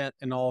content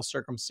in all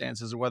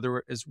circumstances, whether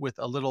it is with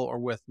a little or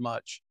with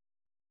much.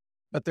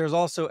 But there's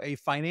also a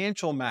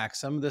financial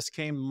maxim. This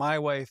came my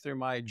way through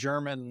my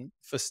German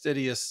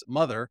fastidious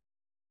mother,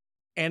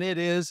 and it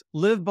is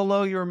live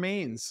below your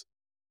means.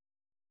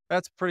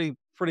 That's pretty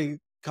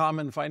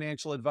common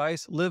financial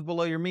advice. Live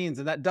below your means.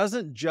 And that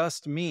doesn't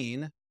just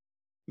mean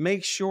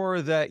make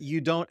sure that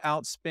you don't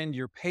outspend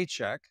your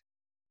paycheck,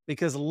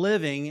 because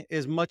living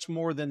is much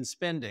more than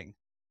spending.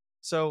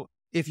 So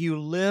if you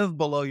live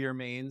below your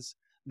means,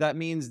 that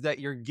means that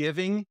your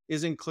giving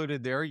is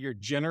included there. You're a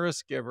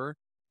generous giver.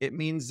 It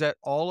means that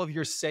all of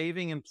your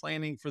saving and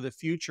planning for the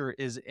future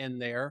is in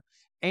there,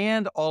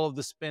 and all of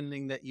the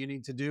spending that you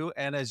need to do.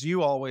 And as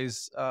you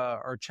always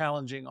are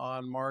challenging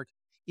on, Mark,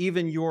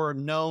 even your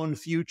known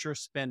future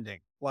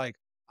spending. Like,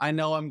 I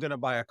know I'm going to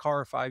buy a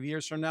car 5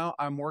 years from now.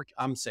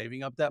 I'm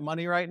saving up that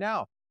money right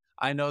now.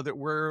 I know that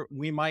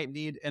we might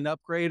need an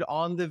upgrade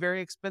on the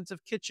very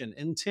expensive kitchen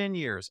in 10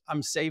 years.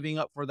 I'm saving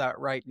up for that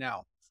right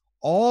now.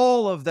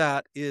 All of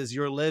that is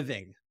your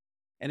living.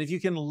 And if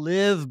you can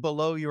live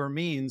below your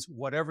means,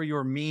 whatever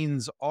your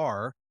means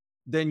are,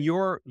 then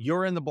you're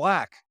in the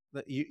black.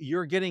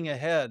 You're getting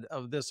ahead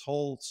of this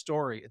whole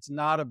story. It's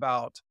not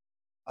about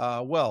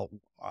well,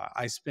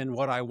 I spend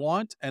what I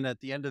want, and at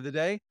the end of the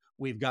day,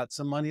 we've got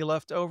some money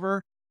left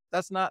over.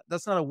 That's not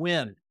a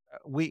win.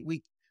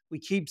 We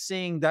keep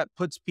seeing that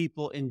puts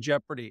people in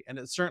jeopardy, and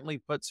it certainly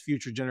puts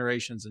future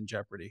generations in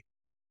jeopardy.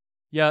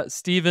 Yeah,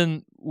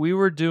 Stephen, we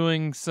were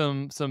doing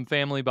some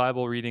family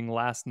Bible reading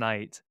last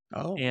night,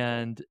 Oh,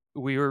 and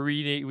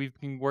we've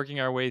been working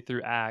our way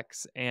through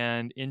Acts,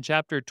 and in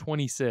chapter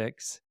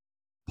 26,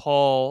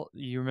 Paul,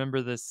 you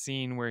remember this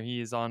scene where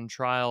he is on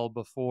trial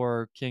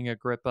before King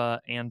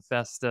Agrippa and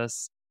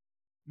Festus.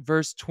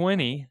 Verse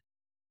 20,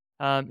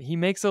 he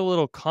makes a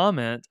little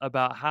comment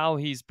about how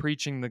he's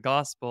preaching the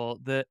gospel,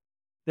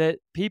 that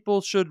people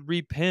should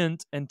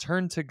repent and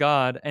turn to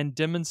God and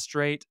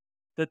demonstrate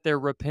that their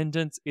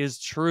repentance is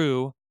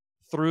true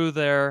through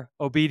their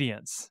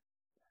obedience.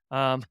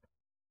 Um,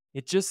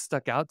 it just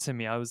stuck out to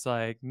me. I was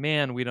like,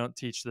 man, we don't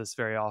teach this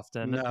very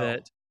often, no.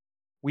 that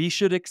we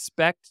should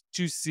expect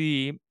to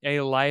see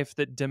a life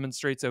that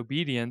demonstrates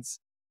obedience.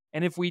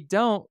 And if we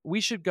don't,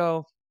 we should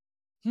go,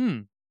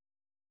 hmm,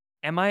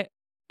 am I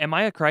am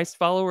I a Christ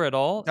follower at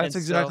all? That's And so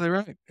exactly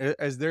right.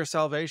 Is there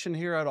salvation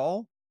here at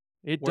all?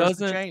 it Where's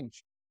the doesn't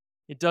change?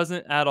 it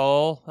doesn't at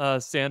all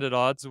stand at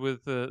odds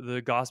with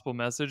the gospel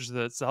message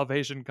that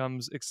salvation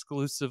comes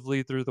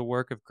exclusively through the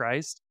work of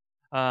Christ.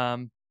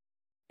 Um,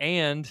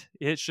 and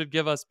it should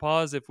give us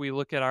pause if we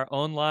look at our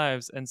own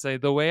lives and say,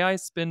 the way I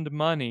spend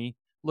money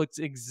looks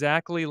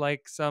exactly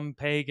like some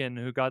pagan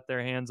who got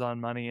their hands on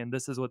money, and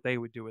this is what they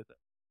would do with it.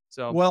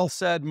 So, Well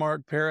said,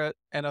 Mark Parrott,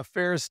 and a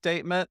fair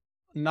statement.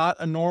 Not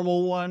a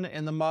normal one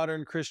in the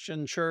modern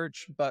Christian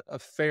church, but a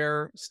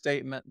fair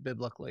statement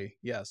biblically.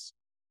 Yes.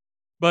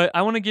 but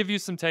I want to give you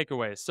some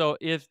takeaways. So,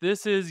 if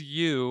this is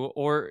you,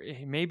 or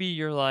maybe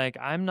you're like,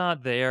 I'm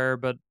not there,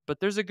 but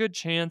there's a good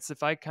chance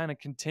if I kind of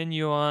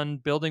continue on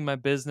building my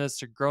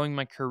business or growing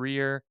my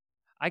career,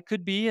 I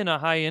could be in a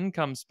high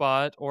income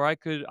spot, or I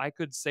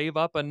could save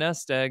up a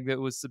nest egg that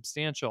was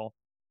substantial.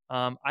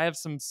 I have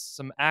some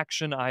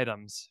action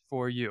items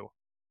for you.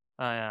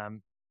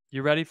 Um,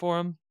 you ready for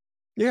them?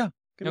 Yeah.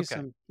 Okay.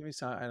 Give me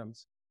some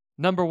items.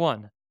 Number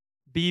one,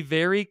 be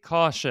very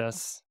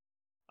cautious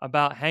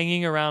about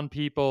hanging around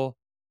people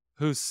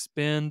who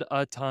spend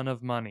a ton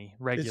of money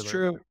It's regularly.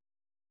 true.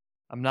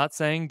 I'm not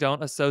saying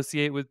don't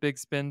associate with big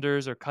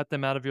spenders or cut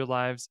them out of your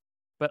lives,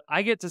 but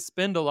I get to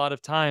spend a lot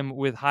of time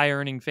with high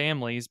earning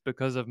families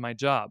because of my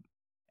job.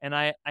 And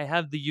I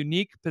have the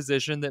unique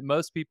position that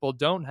most people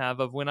don't have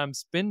of when I'm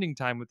spending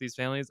time with these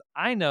families,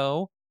 I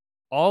know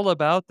all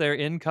about their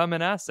income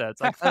and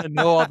assets. I kind of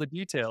know all the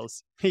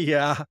details.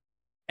 Yeah.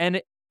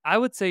 And I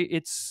would say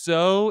it's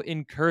so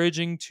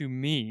encouraging to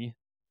me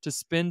to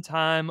spend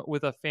time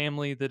with a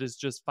family that is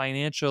just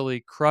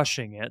financially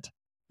crushing it.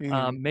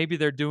 Mhm. Maybe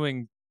they're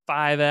doing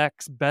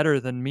 5x better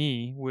than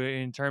me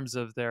in terms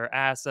of their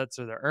assets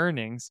or their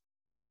earnings,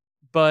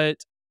 but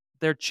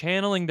they're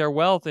channeling their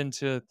wealth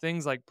into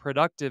things like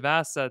productive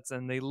assets,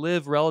 and they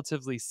live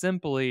relatively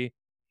simply,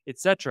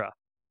 etc.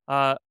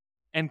 Uh,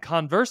 and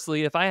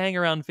conversely, if I hang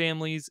around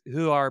families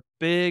who are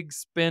big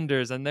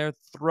spenders and they're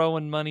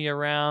throwing money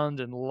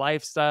around and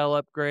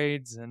lifestyle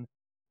upgrades and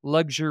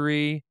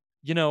luxury,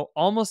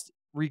 almost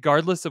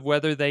regardless of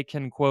whether they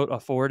can quote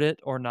afford it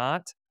or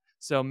not.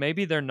 So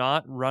maybe they're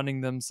not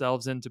running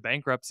themselves into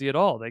bankruptcy at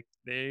all.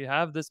 They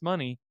have this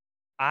money.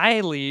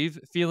 I leave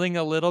feeling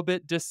a little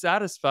bit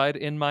dissatisfied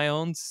in my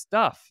own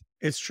stuff.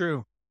 It's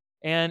true.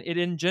 And it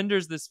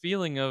engenders this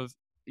feeling of,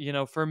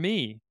 for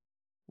me,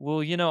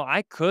 well,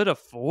 I could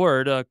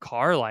afford a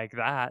car like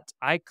that.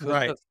 I could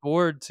Right.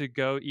 afford to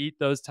go eat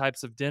those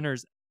types of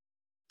dinners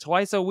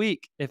twice a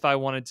week if I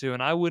wanted to,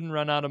 and I wouldn't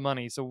run out of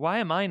money. So why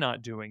am I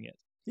not doing it?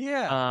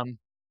 Yeah. Um,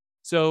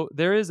 so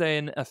there is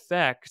an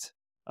effect.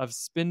 of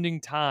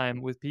spending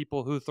time with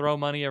people who throw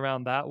money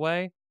around that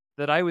way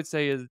that I would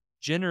say is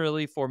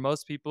generally for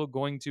most people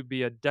going to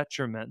be a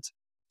detriment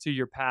to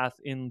your path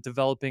in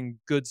developing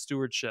good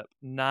stewardship,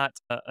 not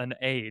an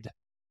aid.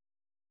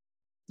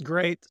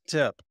 Great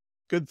tip.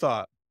 Good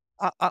thought.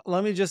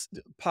 Let me just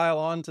pile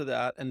on to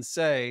that and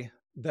say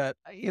that,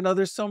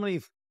 there's so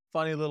many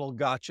funny little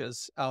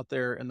gotchas out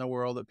there in the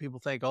world that people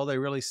think, oh, they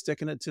really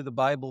sticking it to the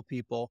Bible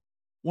people.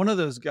 One of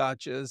those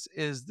gotchas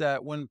is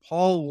that when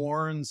Paul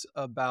warns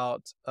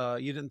about,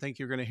 you didn't think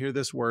you're going to hear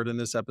this word in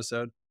this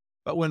episode,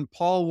 but when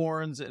Paul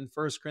warns in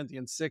 1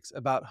 Corinthians 6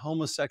 about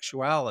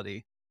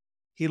homosexuality,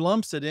 he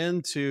lumps it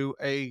into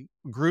a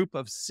group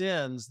of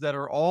sins that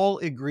are all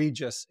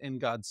egregious in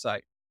God's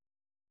sight.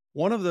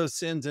 One of those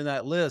sins in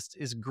that list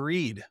is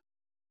greed.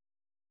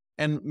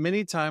 And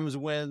many times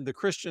when the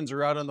Christians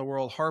are out in the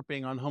world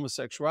harping on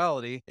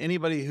homosexuality,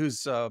 anybody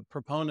who's a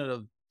proponent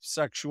of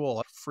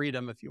sexual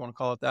freedom, if you want to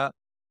call it that,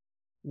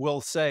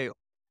 will say,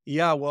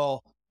 yeah,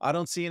 well, I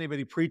don't see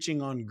anybody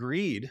preaching on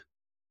greed.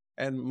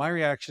 And my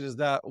reaction is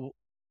that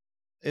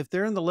if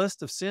they're in the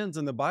list of sins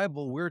in the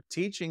Bible, we're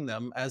teaching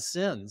them as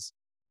sins.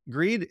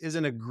 Greed is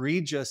an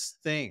egregious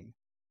thing.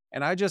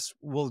 And I just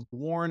will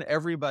warn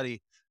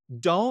everybody,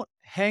 don't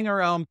hang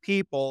around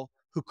people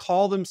who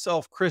call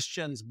themselves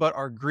Christians but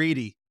are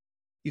greedy.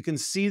 You can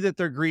see that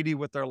they're greedy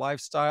with their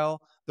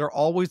lifestyle. They're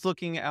always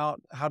looking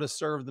out how to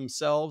serve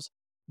themselves.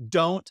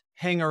 Don't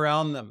hang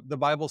around them. The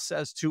Bible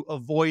says to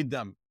avoid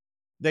them.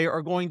 They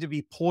are going to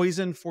be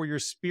poison for your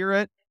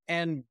spirit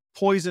and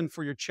poison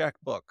for your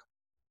checkbook.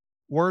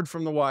 Word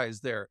from the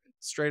wise there,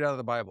 straight out of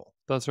the Bible.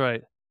 That's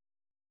right.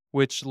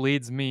 Which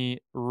leads me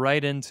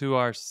right into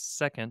our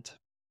second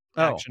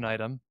Oh, action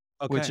item,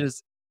 which okay.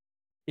 is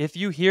if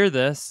you hear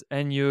this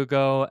and you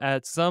go,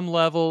 at some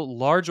level,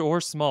 large or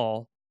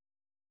small,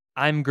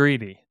 I'm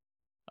greedy.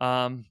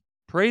 Um,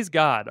 Praise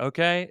God,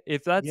 okay?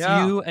 If that's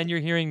Yeah. you and you're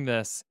hearing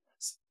this,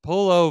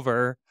 pull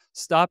over,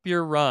 stop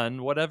your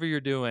run, whatever you're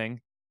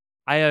doing.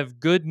 I have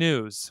good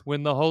news.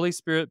 When the Holy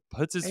Spirit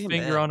puts his finger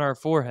Amen. on our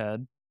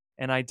forehead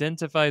and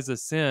identifies a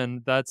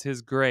sin, that's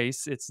his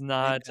grace.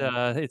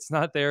 Amen. It's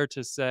not there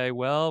to say,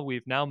 well,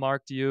 we've now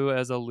marked you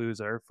as a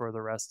loser for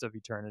the rest of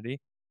eternity.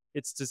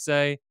 It's to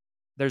say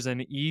there's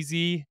an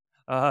easy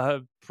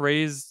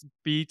praise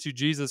be to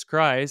Jesus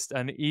Christ,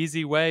 an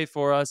easy way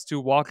for us to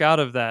walk out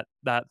of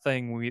that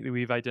thing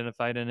we've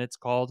identified, and it's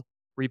called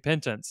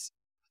repentance.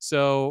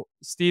 So,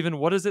 Stephen,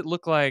 what does it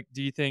look like,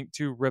 do you think,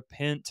 to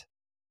repent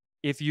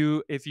if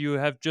you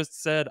have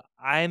just said,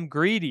 "I'm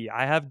greedy,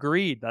 I have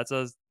greed," that's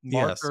a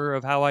Yes. marker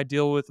of how I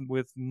deal with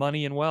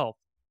money and wealth.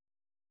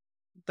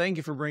 Thank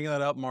you for bringing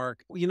that up,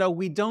 Mark.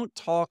 We don't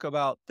talk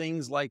about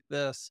things like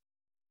this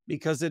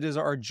because it is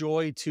our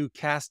joy to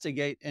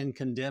castigate and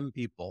condemn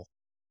people.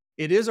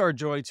 It is our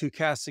joy to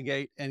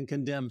castigate and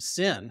condemn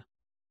sin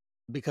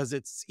because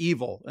it's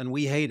evil and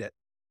we hate it.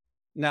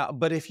 Now,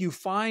 but if you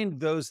find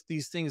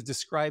these things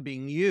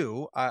describing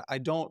you, I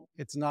don't,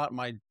 it's not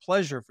my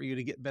pleasure for you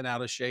to get bent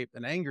out of shape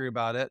and angry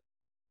about it.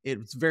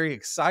 It's very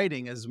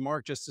exciting, as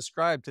Mark just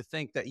described, to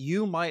think that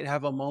you might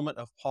have a moment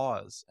of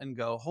pause and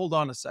go, hold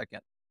on a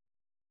second.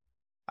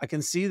 I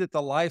can see that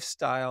the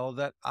lifestyle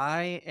that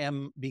I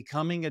am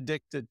becoming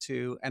addicted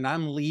to and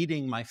I'm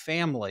leading my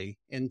family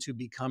into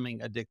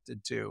becoming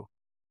addicted to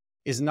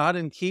is not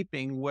in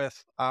keeping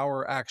with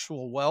our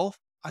actual wealth.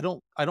 I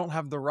don't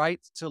have the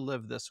right to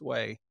live this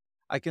way.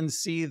 I can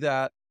see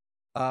that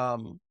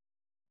um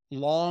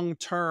long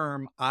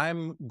term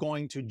I'm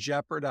going to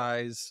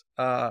jeopardize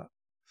our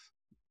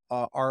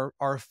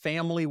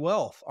family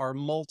wealth, our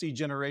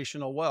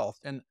multi-generational wealth.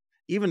 And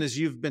even as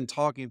you've been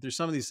talking through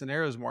some of these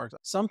scenarios, Mark,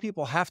 some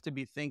people have to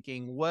be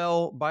thinking,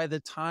 well, by the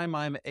time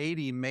I'm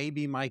 80,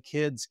 maybe my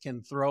kids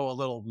can throw a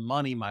little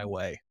money my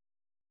way,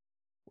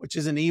 which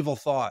is an evil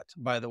thought,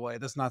 by the way.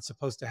 That's not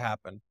supposed to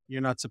happen.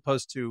 You're not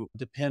supposed to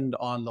depend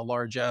on the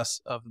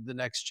largesse of the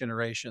next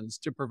generations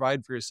to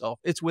provide for yourself.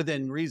 It's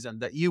within reason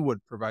that you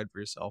would provide for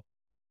yourself.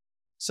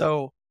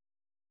 So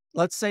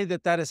let's say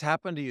that that has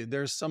happened to you.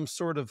 There's some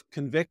sort of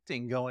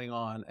convicting going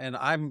on, and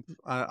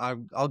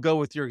I'll go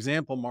with your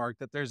example, Mark.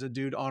 That there's a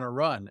dude on a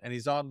run, and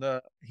he's on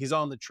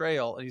the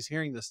trail, and he's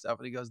hearing this stuff,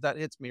 and he goes, "That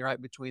hits me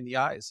right between the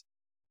eyes."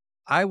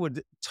 I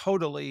would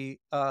totally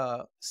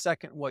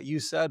second what you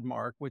said,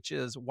 Mark, which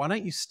is, why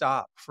don't you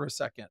stop for a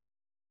second?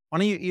 Why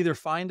don't you either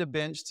find a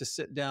bench to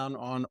sit down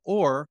on,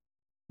 or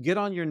get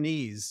on your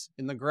knees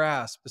in the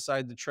grass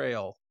beside the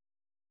trail,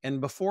 and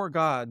before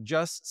God,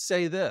 just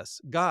say this: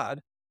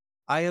 God,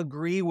 I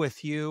agree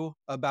with you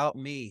about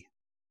me.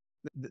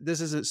 This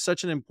is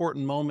such an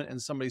important moment in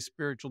somebody's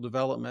spiritual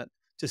development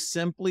to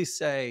simply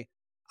say,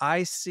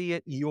 I see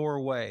it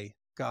your way,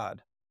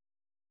 God.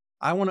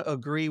 I want to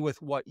agree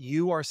with what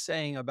you are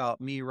saying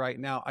about me right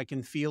now. I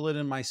can feel it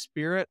in my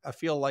spirit. I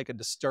feel like a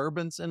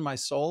disturbance in my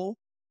soul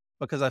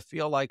because I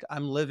feel like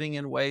I'm living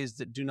in ways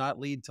that do not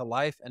lead to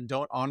life and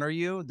don't honor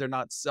you. They're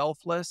not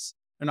selfless,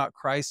 they're not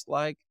Christ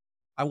like.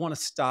 I want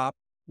to stop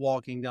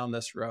walking down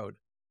this road.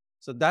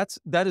 So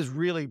that is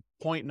really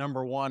point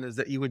number 1, is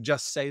that you would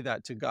just say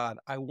that to God.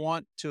 I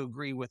want to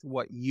agree with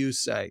what you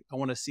say. I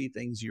want to see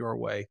things your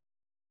way.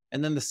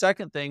 And then the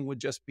second thing would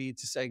just be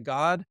to say,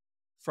 God,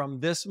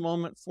 from this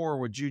moment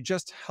forward, you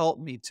just help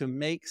me to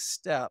make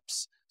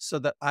steps so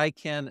that I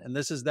can, and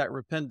this is that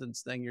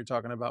repentance thing you're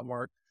talking about,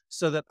 Mark,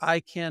 so that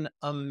I can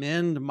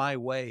amend my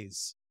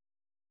ways.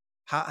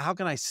 How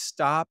can I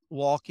stop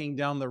walking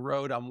down the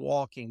road I'm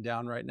walking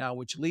down right now,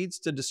 which leads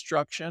to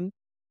destruction,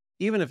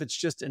 even if it's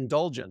just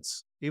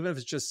indulgence, even if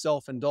it's just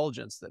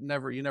self-indulgence that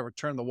you never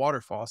turn the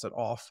water faucet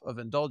off of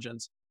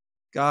indulgence.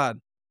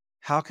 God,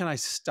 how can I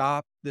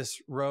stop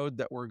this road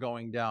that we're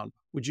going down?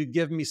 Would you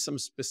give me some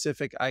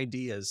specific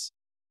ideas?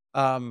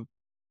 Um,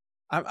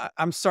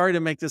 I'm sorry to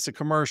make this a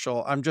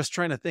commercial. I'm just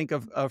trying to think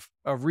of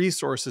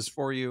resources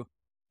for you,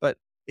 but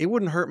it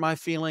wouldn't hurt my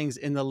feelings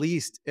in the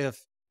least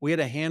if we had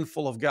a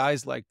handful of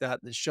guys like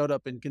that that showed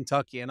up in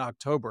Kentucky in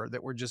October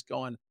that were just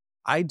going,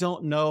 I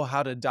don't know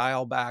how to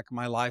dial back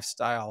my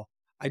lifestyle.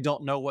 I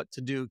don't know what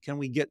to do. Can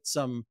we get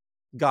some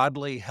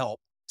godly help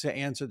to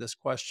answer this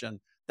question?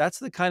 That's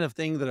the kind of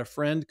thing that a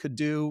friend could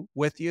do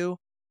with you.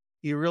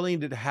 You really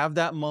need to have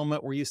that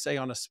moment where you say,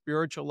 on a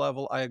spiritual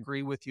level, I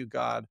agree with you,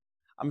 God.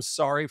 I'm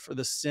sorry for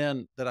the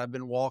sin that I've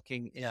been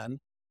walking in.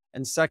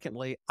 And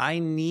secondly, I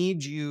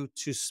need you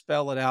to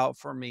spell it out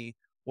for me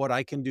what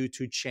I can do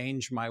to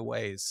change my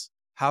ways.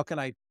 How can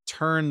I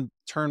turn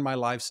my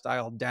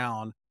lifestyle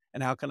down,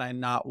 and how can I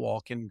not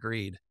walk in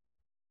greed?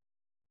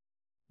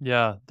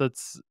 Yeah,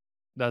 that's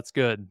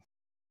good.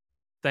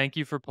 Thank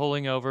you for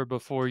pulling over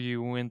before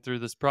you went through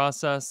this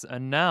process.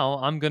 And now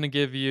I'm going to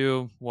give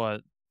you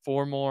what,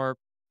 four more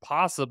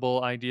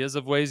possible ideas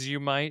of ways you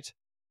might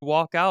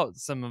walk out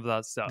some of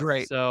that stuff.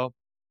 Great. So,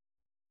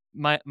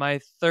 my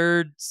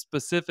third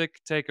specific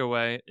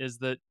takeaway is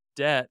that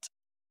debt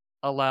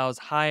allows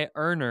high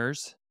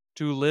earners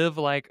to live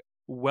like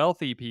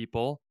wealthy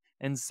people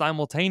and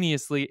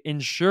simultaneously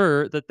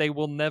ensure that they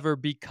will never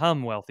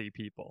become wealthy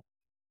people.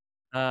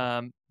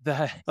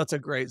 That That's a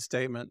great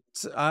statement.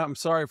 I'm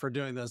sorry for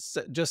doing this.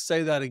 Just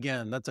say that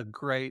again. That's a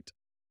great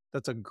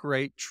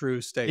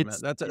true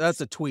statement. That's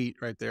it's a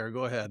tweet right there.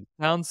 Go ahead.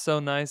 sounds so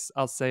nice,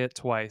 I'll say it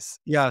twice.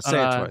 Yeah,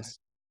 say it Uh, twice.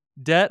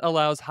 Debt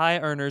allows high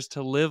earners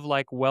to live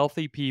like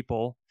wealthy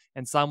people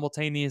and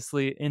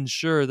simultaneously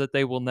ensure that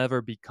they will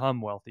never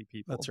become wealthy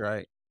That's people.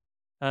 right.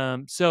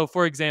 So,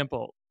 for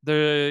example,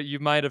 you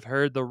might have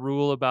heard the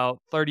rule about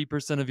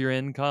 30% of your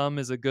income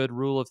is a good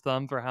rule of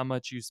thumb for how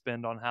much you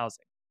spend on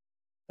housing.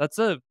 That's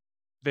a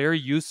very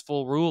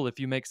useful rule if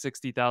you make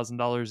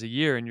 $60,000 a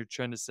year and you're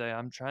trying to say,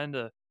 I'm trying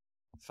to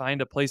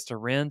find a place to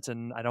rent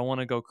and I don't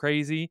want to go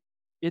crazy.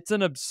 It's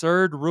an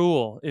absurd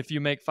rule if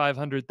you make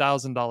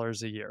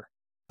 $500,000 a year,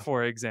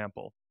 for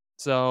example.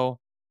 So,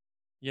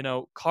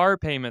 car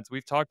payments,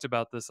 we've talked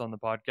about this on the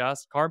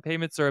podcast. Car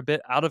payments are a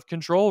bit out of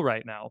control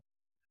right now.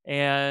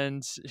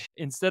 And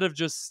instead of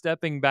just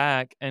stepping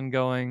back and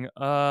going,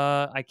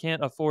 I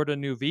can't afford a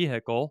new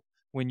vehicle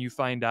when you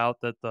find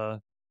out that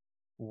the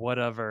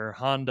whatever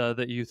Honda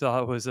that you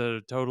thought was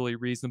a totally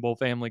reasonable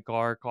family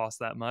car cost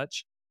that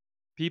much.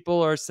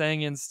 People are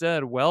saying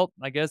instead, well,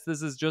 I guess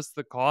this is just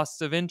the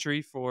cost of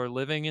entry for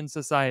living in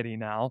society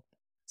now.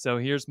 So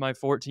here's my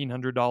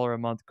 $1,400 a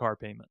month car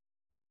payment.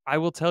 I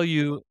will tell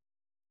you,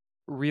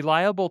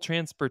 reliable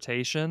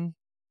transportation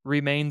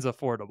remains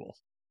affordable.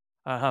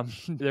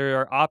 There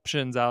are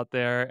options out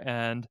there,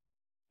 and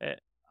eh,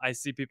 I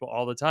see people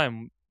all the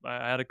time.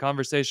 I had a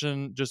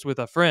conversation just with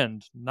a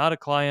friend, not a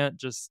client,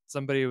 just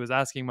somebody who was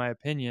asking my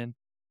opinion.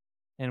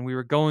 And we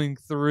were going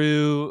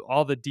through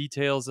all the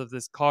details of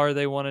this car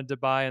they wanted to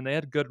buy, and they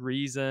had good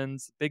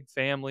reasons. Big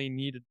family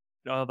needed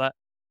all that.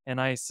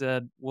 And I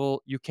said,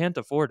 well, you can't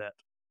afford it.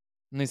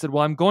 And they said,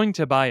 well, I'm going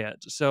to buy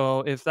it.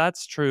 So if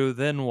that's true,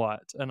 then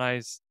what? And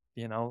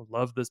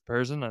love this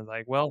person. I was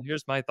like, well,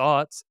 here's my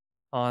thoughts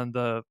on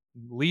the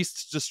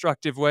least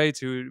destructive way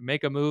to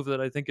make a move that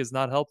I think is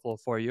not helpful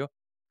for you.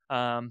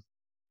 Um,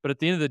 but at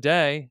the end of the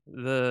day,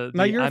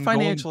 Now you're a I'm going.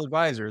 financial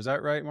advisor, is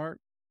that right, Mark?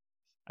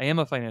 I am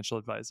a financial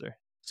advisor.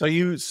 So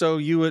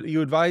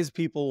you advise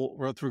people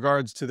with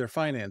regards to their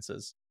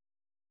finances.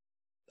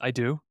 I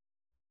do.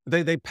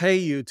 They pay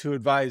you to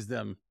advise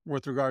them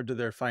with regard to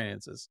their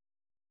finances.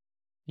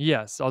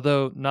 Yes,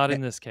 although not Eh,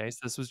 in this case.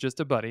 This was just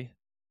a buddy.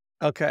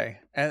 okay.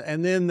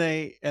 And then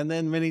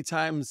many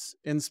times,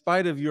 in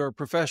spite of your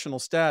professional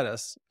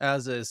status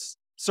as a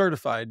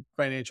certified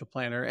financial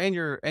planner and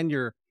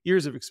your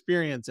years of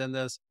experience in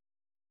this,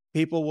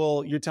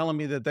 you're telling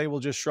me that they will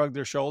just shrug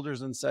their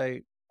shoulders and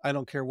say, I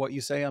don't care what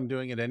you say, I'm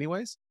doing it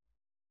anyways?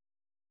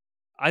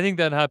 I think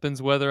that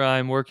happens whether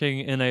I'm working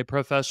in a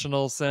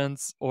professional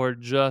sense or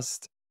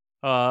just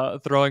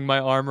throwing my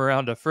arm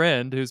around a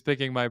friend who's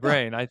picking my Yeah.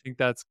 brain. I think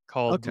that's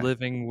called Okay.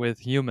 living with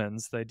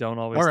humans. They don't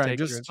All always right.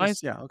 take your Just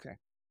advice. yeah, okay.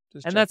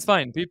 Just And that's checking.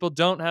 fine. People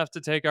don't have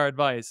to take our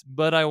advice.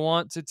 But I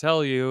want to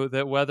tell you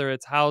that whether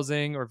it's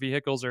housing or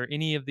vehicles or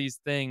any of these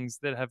things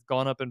that have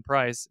gone up in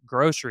price,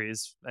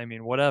 groceries, I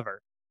mean,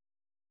 whatever,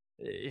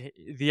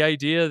 the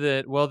idea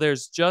that, well,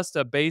 there's just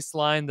a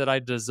baseline that I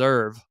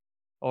deserve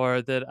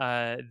or that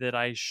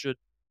I should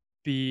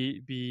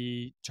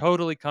be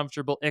totally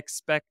comfortable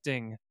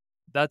expecting.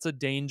 That's a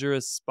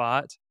dangerous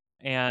spot,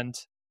 and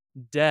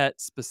debt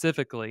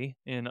specifically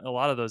in a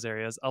lot of those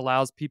areas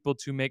allows people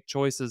to make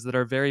choices that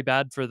are very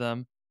bad for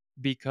them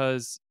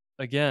because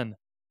again,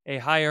 a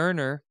high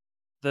earner,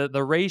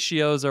 the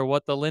ratios are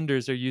what the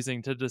lenders are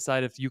using to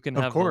decide if you can Of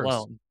have the course.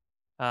 loan.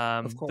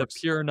 Of The course.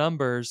 pure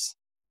numbers,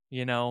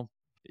 you know,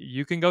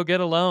 you can go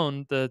get a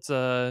loan that's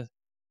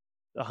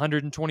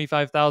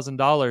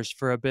 $125,000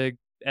 for a big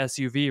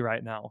SUV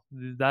right now.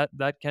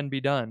 That can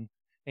be done,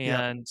 Yep.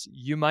 and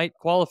you might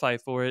qualify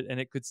for it, and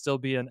it could still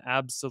be an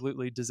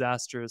absolutely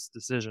disastrous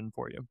decision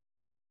for you.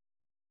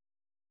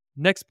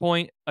 Next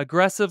point,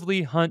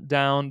 aggressively hunt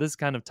down, this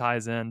kind of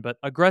ties in, but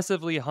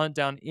aggressively hunt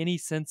down any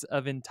sense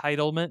of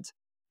entitlement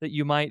that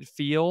you might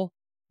feel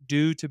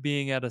due to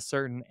being at a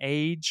certain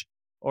age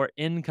or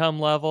income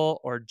level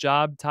or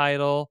job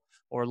title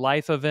or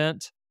life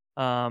event.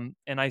 And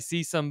I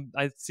see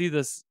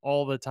this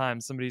all the time.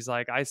 Somebody's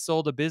like, I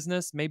sold a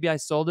business. Maybe I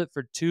sold it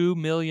for $2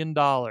 million.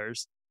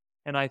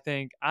 And I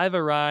think I've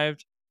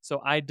arrived,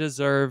 so I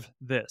deserve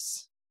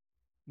this.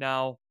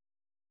 Now,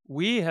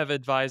 we have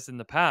advised in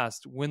the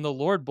past when the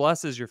Lord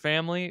blesses your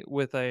family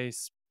with a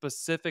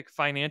specific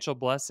financial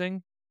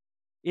blessing,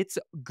 it's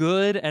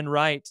good and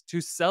right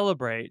to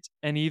celebrate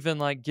and even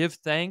like give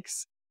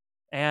thanks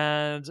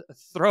and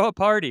throw a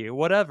party,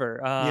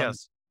 whatever.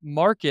 Yes.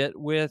 Mark it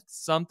with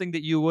something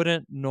that you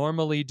wouldn't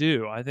normally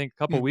do. I think a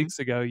couple Mhm. weeks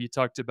ago, you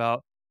talked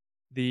about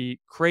the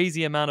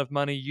crazy amount of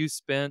money you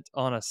spent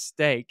on a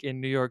steak in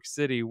New York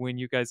City when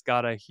you guys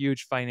got a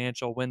huge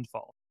financial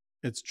windfall.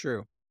 It's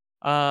true.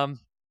 Um,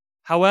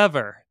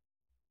 however,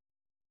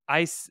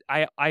 I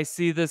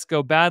see this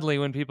go badly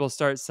when people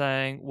start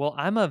saying, "Well,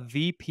 I'm a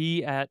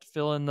VP at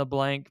fill in the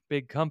blank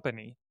big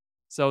company.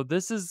 So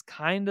this is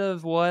kind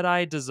of what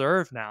I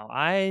deserve now.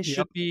 I Yep.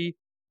 should be,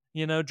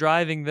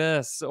 driving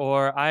this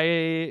or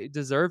I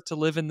deserve to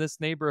live in this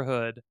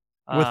neighborhood."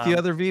 With the Um,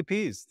 other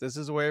VPs. This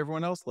is the way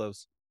everyone else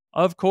lives.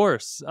 of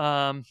course,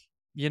 I've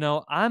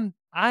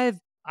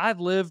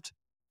lived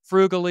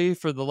frugally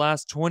for the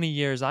last 20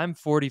 years. I'm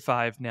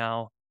 45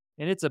 now,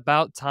 and it's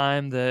about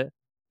time that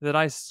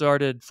I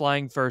started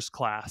flying first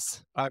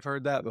class. I've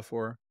heard that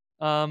before.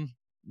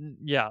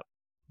 Yeah,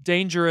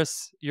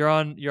 dangerous. You're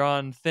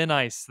on thin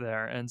ice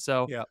there, and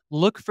so Yep.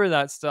 look for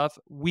that stuff.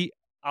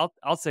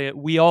 I'll say it.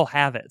 We all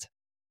have it.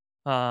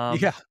 Um,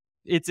 Yeah.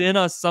 it's in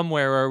us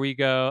somewhere where we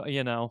go.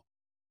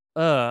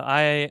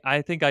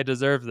 I think I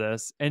deserve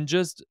this, and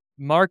just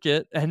mark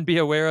it and be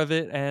aware of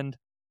it, and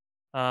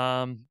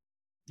um,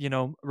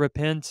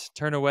 repent,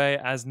 turn away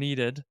as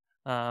needed,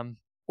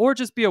 or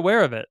just be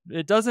aware of it.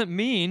 It doesn't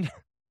mean,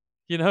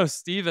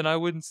 Stephen. I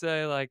wouldn't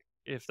say like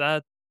if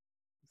that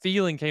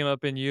feeling came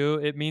up in you,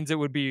 it means it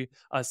would be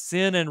a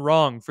sin and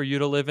wrong for you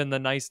to live in the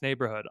nice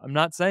neighborhood. I'm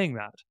not saying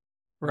that.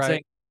 I'm saying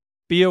Right.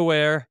 be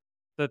aware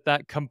that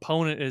that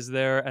component is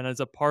there and is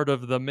a part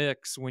of the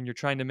mix when you're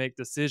trying to make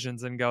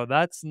decisions and go,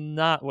 that's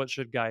not what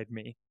should guide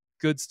me.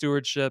 Good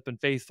stewardship and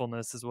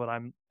faithfulness is what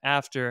I'm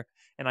after.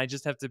 And I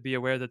just have to be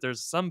aware that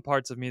there's some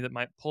parts of me that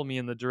might pull me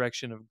in the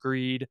direction of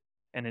greed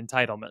and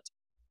entitlement.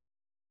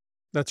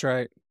 That's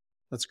right.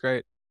 That's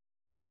great.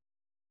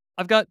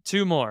 I've got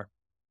two more.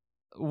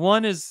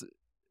 One is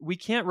we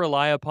can't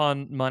rely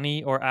upon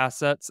money or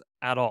assets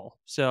at all.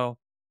 So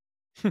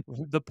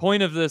the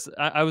point of this,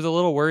 I was a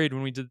little worried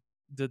when we did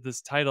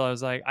this title. I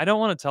was like, I don't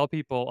want to tell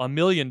people $1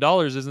 million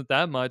isn't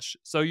that much,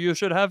 so you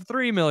should have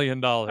 $3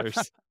 million.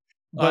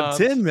 But Um,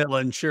 10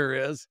 million sure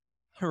is.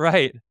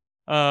 right.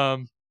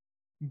 Um,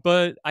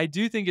 but I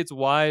do think it's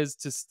wise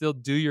to still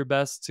do your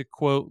best to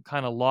quote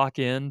kind of lock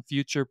in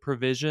future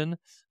provision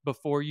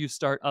before you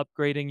start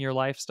upgrading your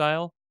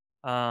lifestyle.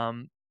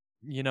 Um,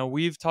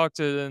 we've talked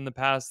in the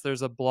past.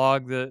 There's a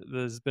blog that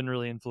has been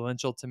really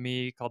influential to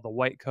me called the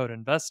White Coat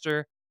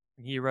Investor.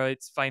 And he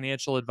writes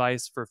financial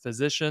advice for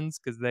physicians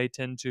because they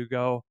tend to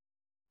go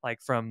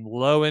like from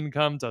low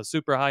income to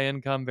super high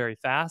income very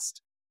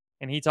fast.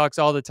 And he talks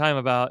all the time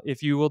about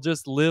if you will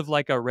just live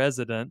like a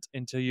resident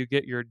until you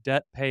get your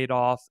debt paid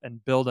off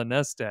and build a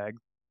nest egg,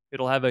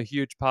 it'll have a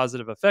huge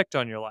positive effect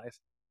on your life.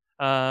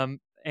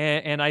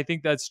 And I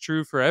think that's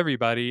true for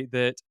everybody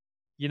that,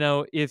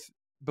 if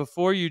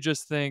before you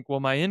just think, well,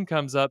 my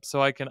income's up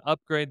so I can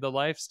upgrade the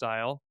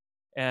lifestyle.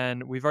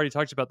 And we've already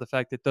talked about the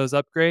fact that those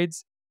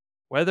upgrades,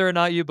 whether or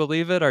not you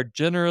believe it, are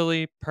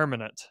generally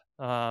permanent.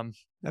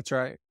 That's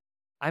right.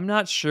 I'm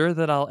not sure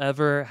that I'll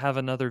ever have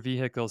another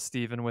vehicle,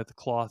 Steven, with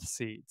cloth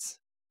seats.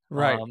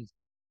 Right. Um,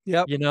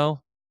 Yep. you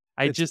know,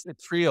 I just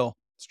It's real.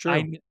 It's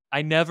true.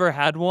 I never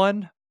had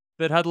one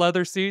that had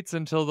leather seats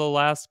until the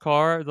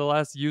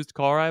last used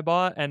car I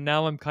bought, and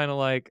now I'm kinda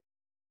like,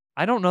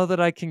 I don't know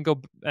that I can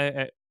go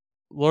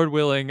Lord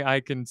willing, I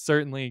can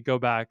certainly go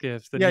back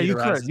if the Yeah, need you could.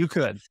 arises, You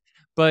could.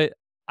 but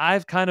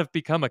I've kind of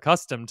become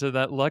accustomed to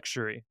that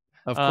luxury.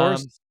 Of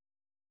course. Um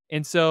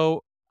And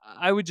so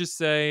I would just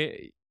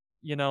say,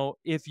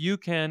 if you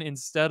can,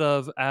 instead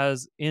of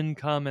as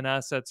income and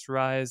assets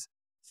rise,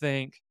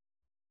 think,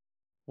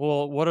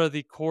 well, what are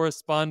the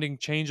corresponding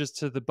changes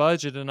to the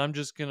budget? And I'm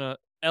just going to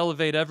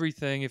elevate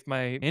everything. If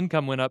my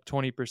income went up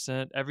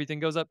 20%, everything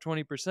goes up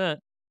 20%.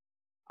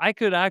 I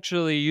could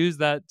actually use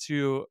that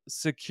to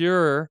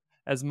secure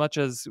as much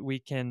as we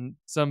can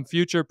some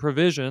future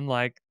provision,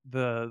 like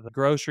the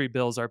grocery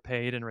bills are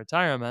paid in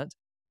retirement.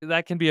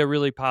 That can be a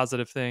really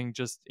positive thing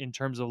just in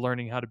terms of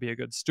learning how to be a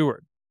good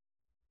steward.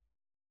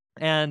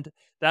 And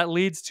that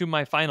leads to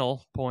my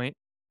final point,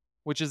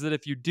 which is that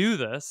if you do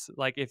this,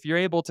 like if you're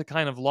able to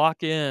kind of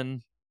lock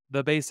in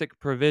the basic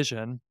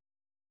provision,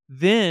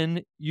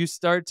 then you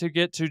start to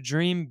get to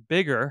dream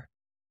bigger,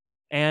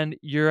 and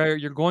you're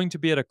going to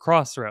be at a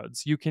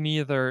crossroads. You can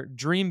either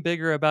dream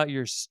bigger about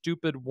your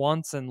stupid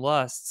wants and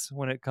lusts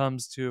when it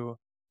comes to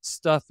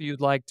stuff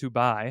you'd like to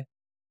buy,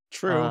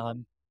 True.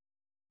 um,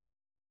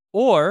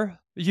 or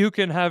you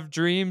can have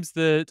dreams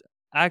that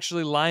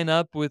actually line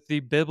up with the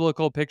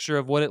biblical picture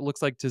of what it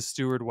looks like to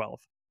steward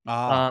wealth.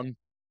 Ah, Um,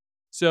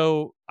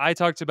 So I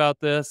talked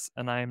about this,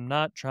 and I'm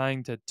not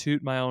trying to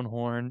toot my own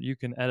horn. You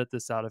can edit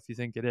this out if you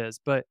think it is,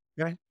 but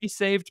okay. he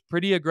saved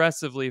pretty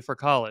aggressively for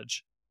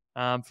college,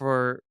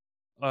 for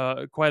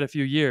quite a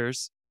few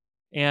years,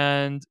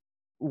 and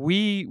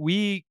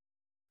we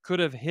could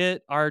have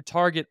hit our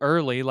target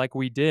early, like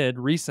we did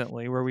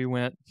recently, where we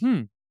went,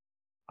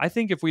 I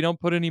think if we don't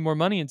put any more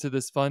money into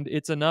this fund,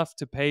 it's enough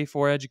to pay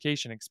for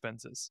education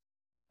expenses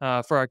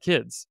for our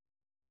kids.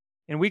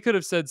 And we could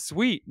have said,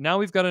 sweet, now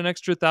we've got an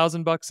extra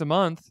 $1,000 a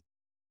month.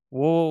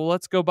 Well,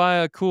 let's go buy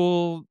a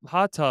cool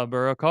hot tub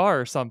or a car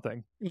or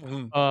something.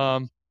 Mhm.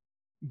 Um,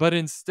 but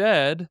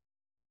instead,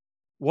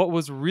 what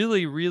was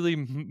really, really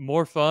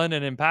more fun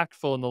and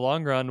impactful in the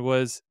long run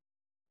was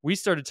we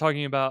started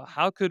talking about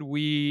how could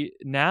we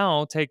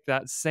now take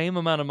that same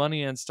amount of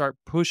money and start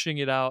pushing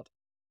it out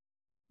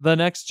the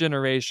next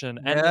generation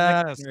and the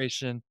next Yes.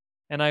 generation.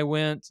 And I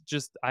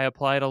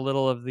applied a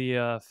little of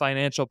the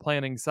financial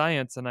planning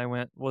science, and I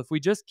went, well, if we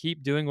just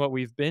keep doing what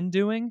we've been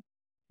doing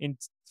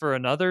for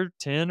another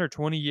 10 or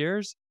 20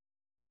 years,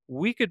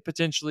 we could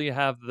potentially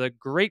have the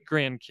great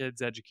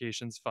grandkids'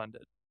 educations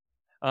funded.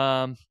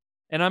 Um,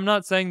 and I'm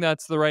not saying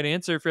that's the right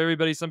answer for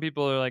everybody. Some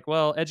people are like,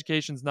 well,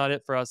 education's not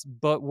it for us.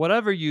 But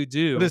whatever you But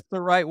do, it's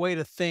the right way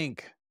to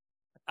think.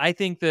 I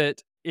think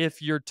that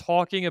if you're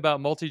talking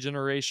about multi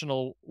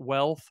generational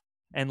wealth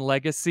and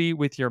legacy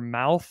with your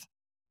mouth,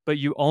 but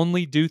you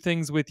only do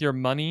things with your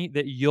money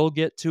that you'll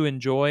get to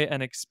enjoy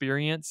and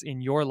experience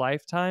in your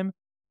lifetime,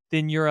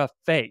 then you're a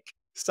fake.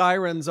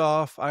 Sirens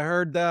off. I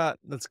heard that.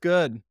 That's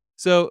good.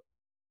 So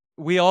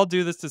we all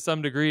do this to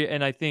some degree,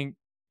 and I think,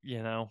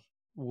 you know,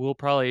 we'll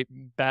probably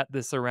bat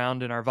this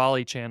around in our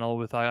volley channel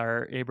with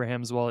our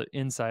Abraham's Wallet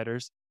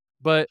insiders,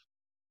 but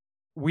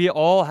we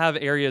all have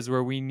areas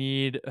where we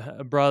need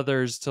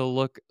brothers to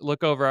look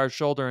over our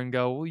shoulder and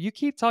go, "Well, you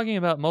keep talking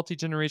about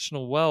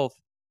multi-generational wealth,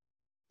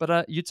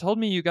 but you told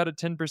me you got a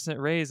 10%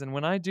 raise, and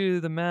when I do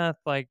the math,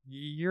 like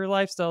your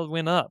lifestyle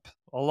went up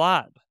a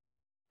lot."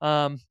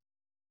 Um,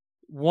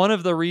 One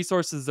of the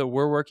resources that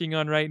we're working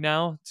on right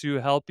now to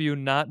help you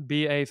not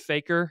be a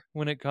faker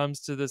when it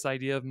comes to this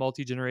idea of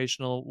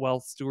multi-generational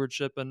wealth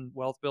stewardship and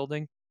wealth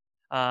building,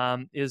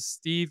 is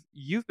Steve,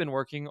 you've been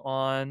working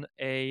on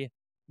a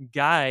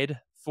guide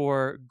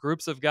for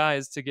groups of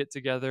guys to get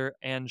together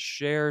and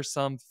share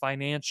some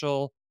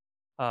financial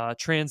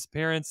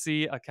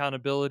transparency,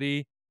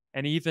 accountability,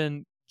 and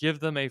even give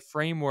them a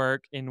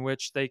framework in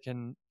which they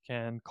can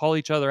call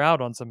each other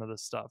out on some of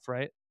this stuff,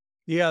 right?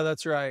 Yeah,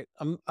 that's right.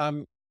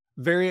 I'm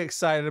very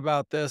excited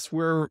about this.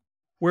 We're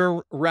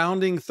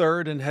rounding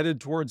third and headed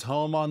towards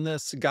home on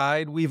this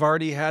guide. We've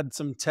already had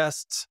some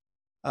tests,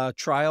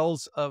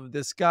 trials of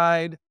this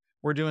guide.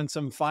 We're doing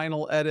some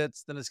final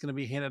edits. Then it's going to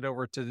be handed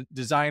over to the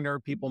designer.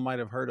 People might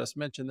have heard us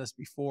mention this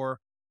before,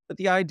 but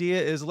the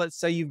idea is, let's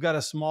say you've got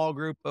a small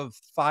group of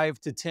 5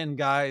 to 10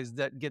 guys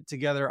that get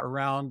together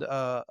around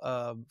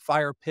a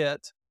fire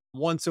pit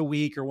once a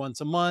week or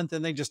once a month,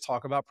 and they just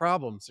talk about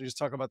problems. They just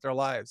talk about their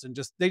lives, and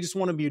just they just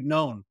want to be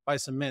known by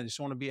some men. They just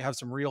want to be have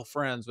some real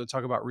friends that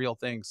talk about real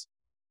things.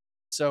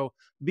 So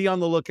be on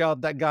the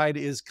lookout. That guide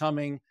is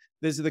coming.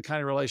 These are the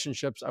kind of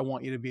relationships I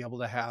want you to be able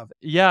to have.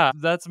 Yeah,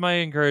 that's my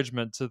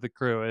encouragement to the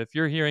crew. If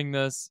you're hearing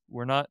this,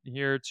 we're not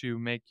here to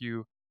make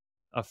you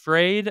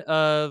afraid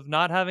of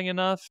not having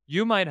enough.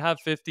 You might have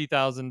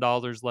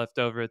 $50,000 left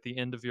over at the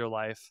end of your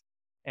life,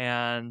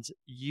 and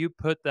you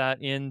put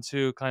that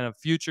into kind of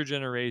future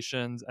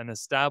generations and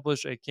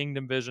establish a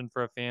kingdom vision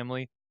for a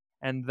family.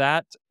 And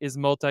that is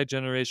multi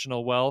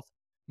generational wealth,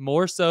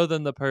 more so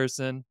than the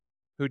person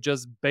who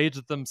just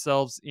bathed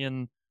themselves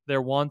in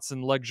their wants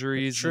and It's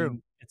luxuries true.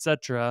 and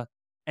etc.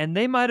 And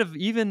they might have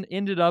even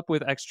ended up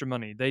with extra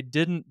money. They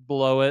didn't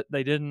blow it.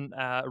 They didn't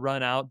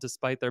run out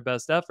despite their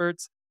best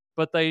efforts,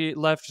 but they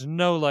left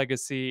no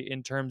legacy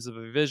in terms of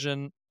a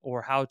vision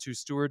or how to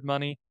steward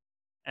money.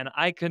 And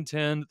I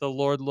contend the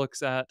Lord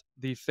looks at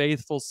the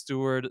faithful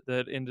steward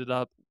that ended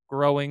up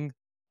growing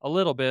a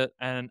little bit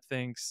and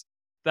thinks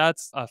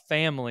that's a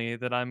family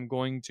that I'm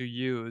going to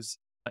use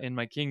in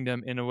my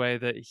kingdom in a way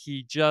that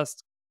he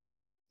just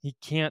he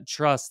can't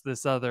trust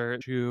this other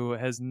who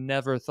has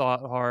never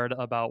thought hard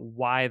about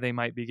why they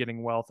might be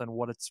getting wealth and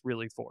what it's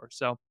really for.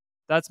 So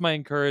that's my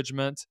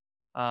encouragement.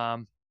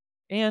 Um,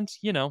 and,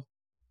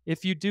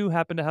 if you do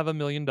happen to have $1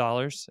 million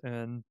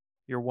and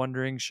you're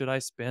wondering, should I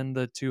spend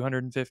the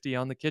 250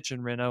 on the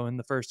kitchen reno in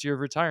the first year of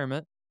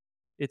retirement?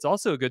 It's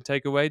also a good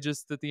takeaway,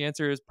 just that the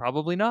answer is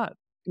probably not.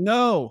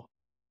 No.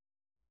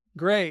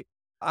 Great.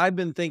 I've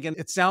been thinking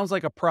it sounds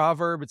like a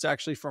proverb. It's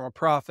actually from a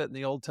prophet in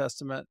the Old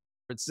Testament.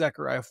 It's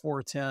Zechariah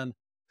 4:10.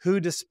 Who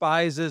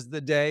despises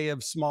the day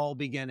of small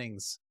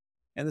beginnings?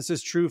 And this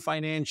is true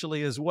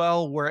financially as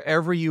well.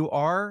 Wherever you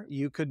are,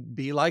 you could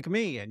be like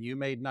me and you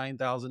made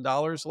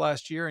 $9,000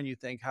 last year and you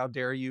think, how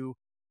dare you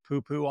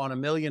poo poo on $1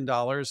 million,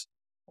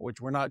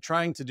 which we're not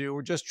trying to do.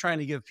 We're just trying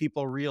to give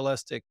people a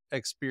realistic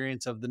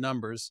experience of the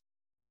numbers.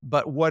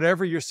 But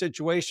whatever your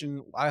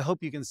situation, I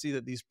hope you can see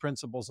that these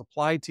principles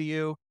apply to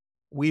you.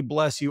 We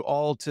bless you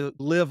all to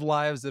live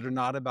lives that are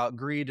not about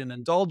greed and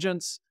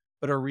indulgence,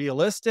 but are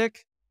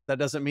realistic. That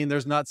doesn't mean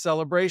there's not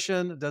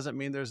celebration. It doesn't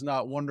mean there's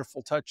not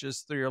wonderful touches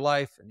through your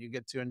life and you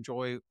get to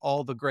enjoy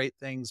all the great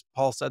things.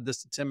 Paul said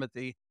this to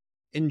Timothy.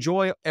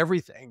 Enjoy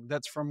everything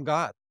that's from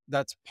God.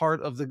 That's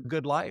part of the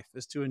good life,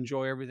 is to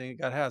enjoy everything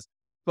that God has.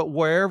 But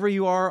wherever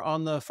you are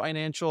on the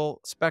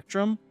financial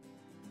spectrum,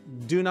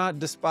 do not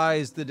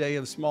despise the day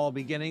of small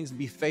beginnings.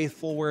 Be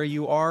faithful where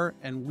you are.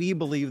 And we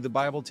believe the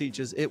Bible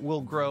teaches it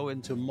will grow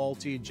into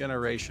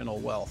multi-generational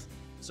wealth.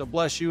 So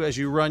bless you as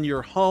you run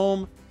your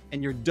home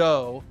and your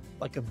dough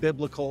like a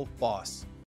biblical boss.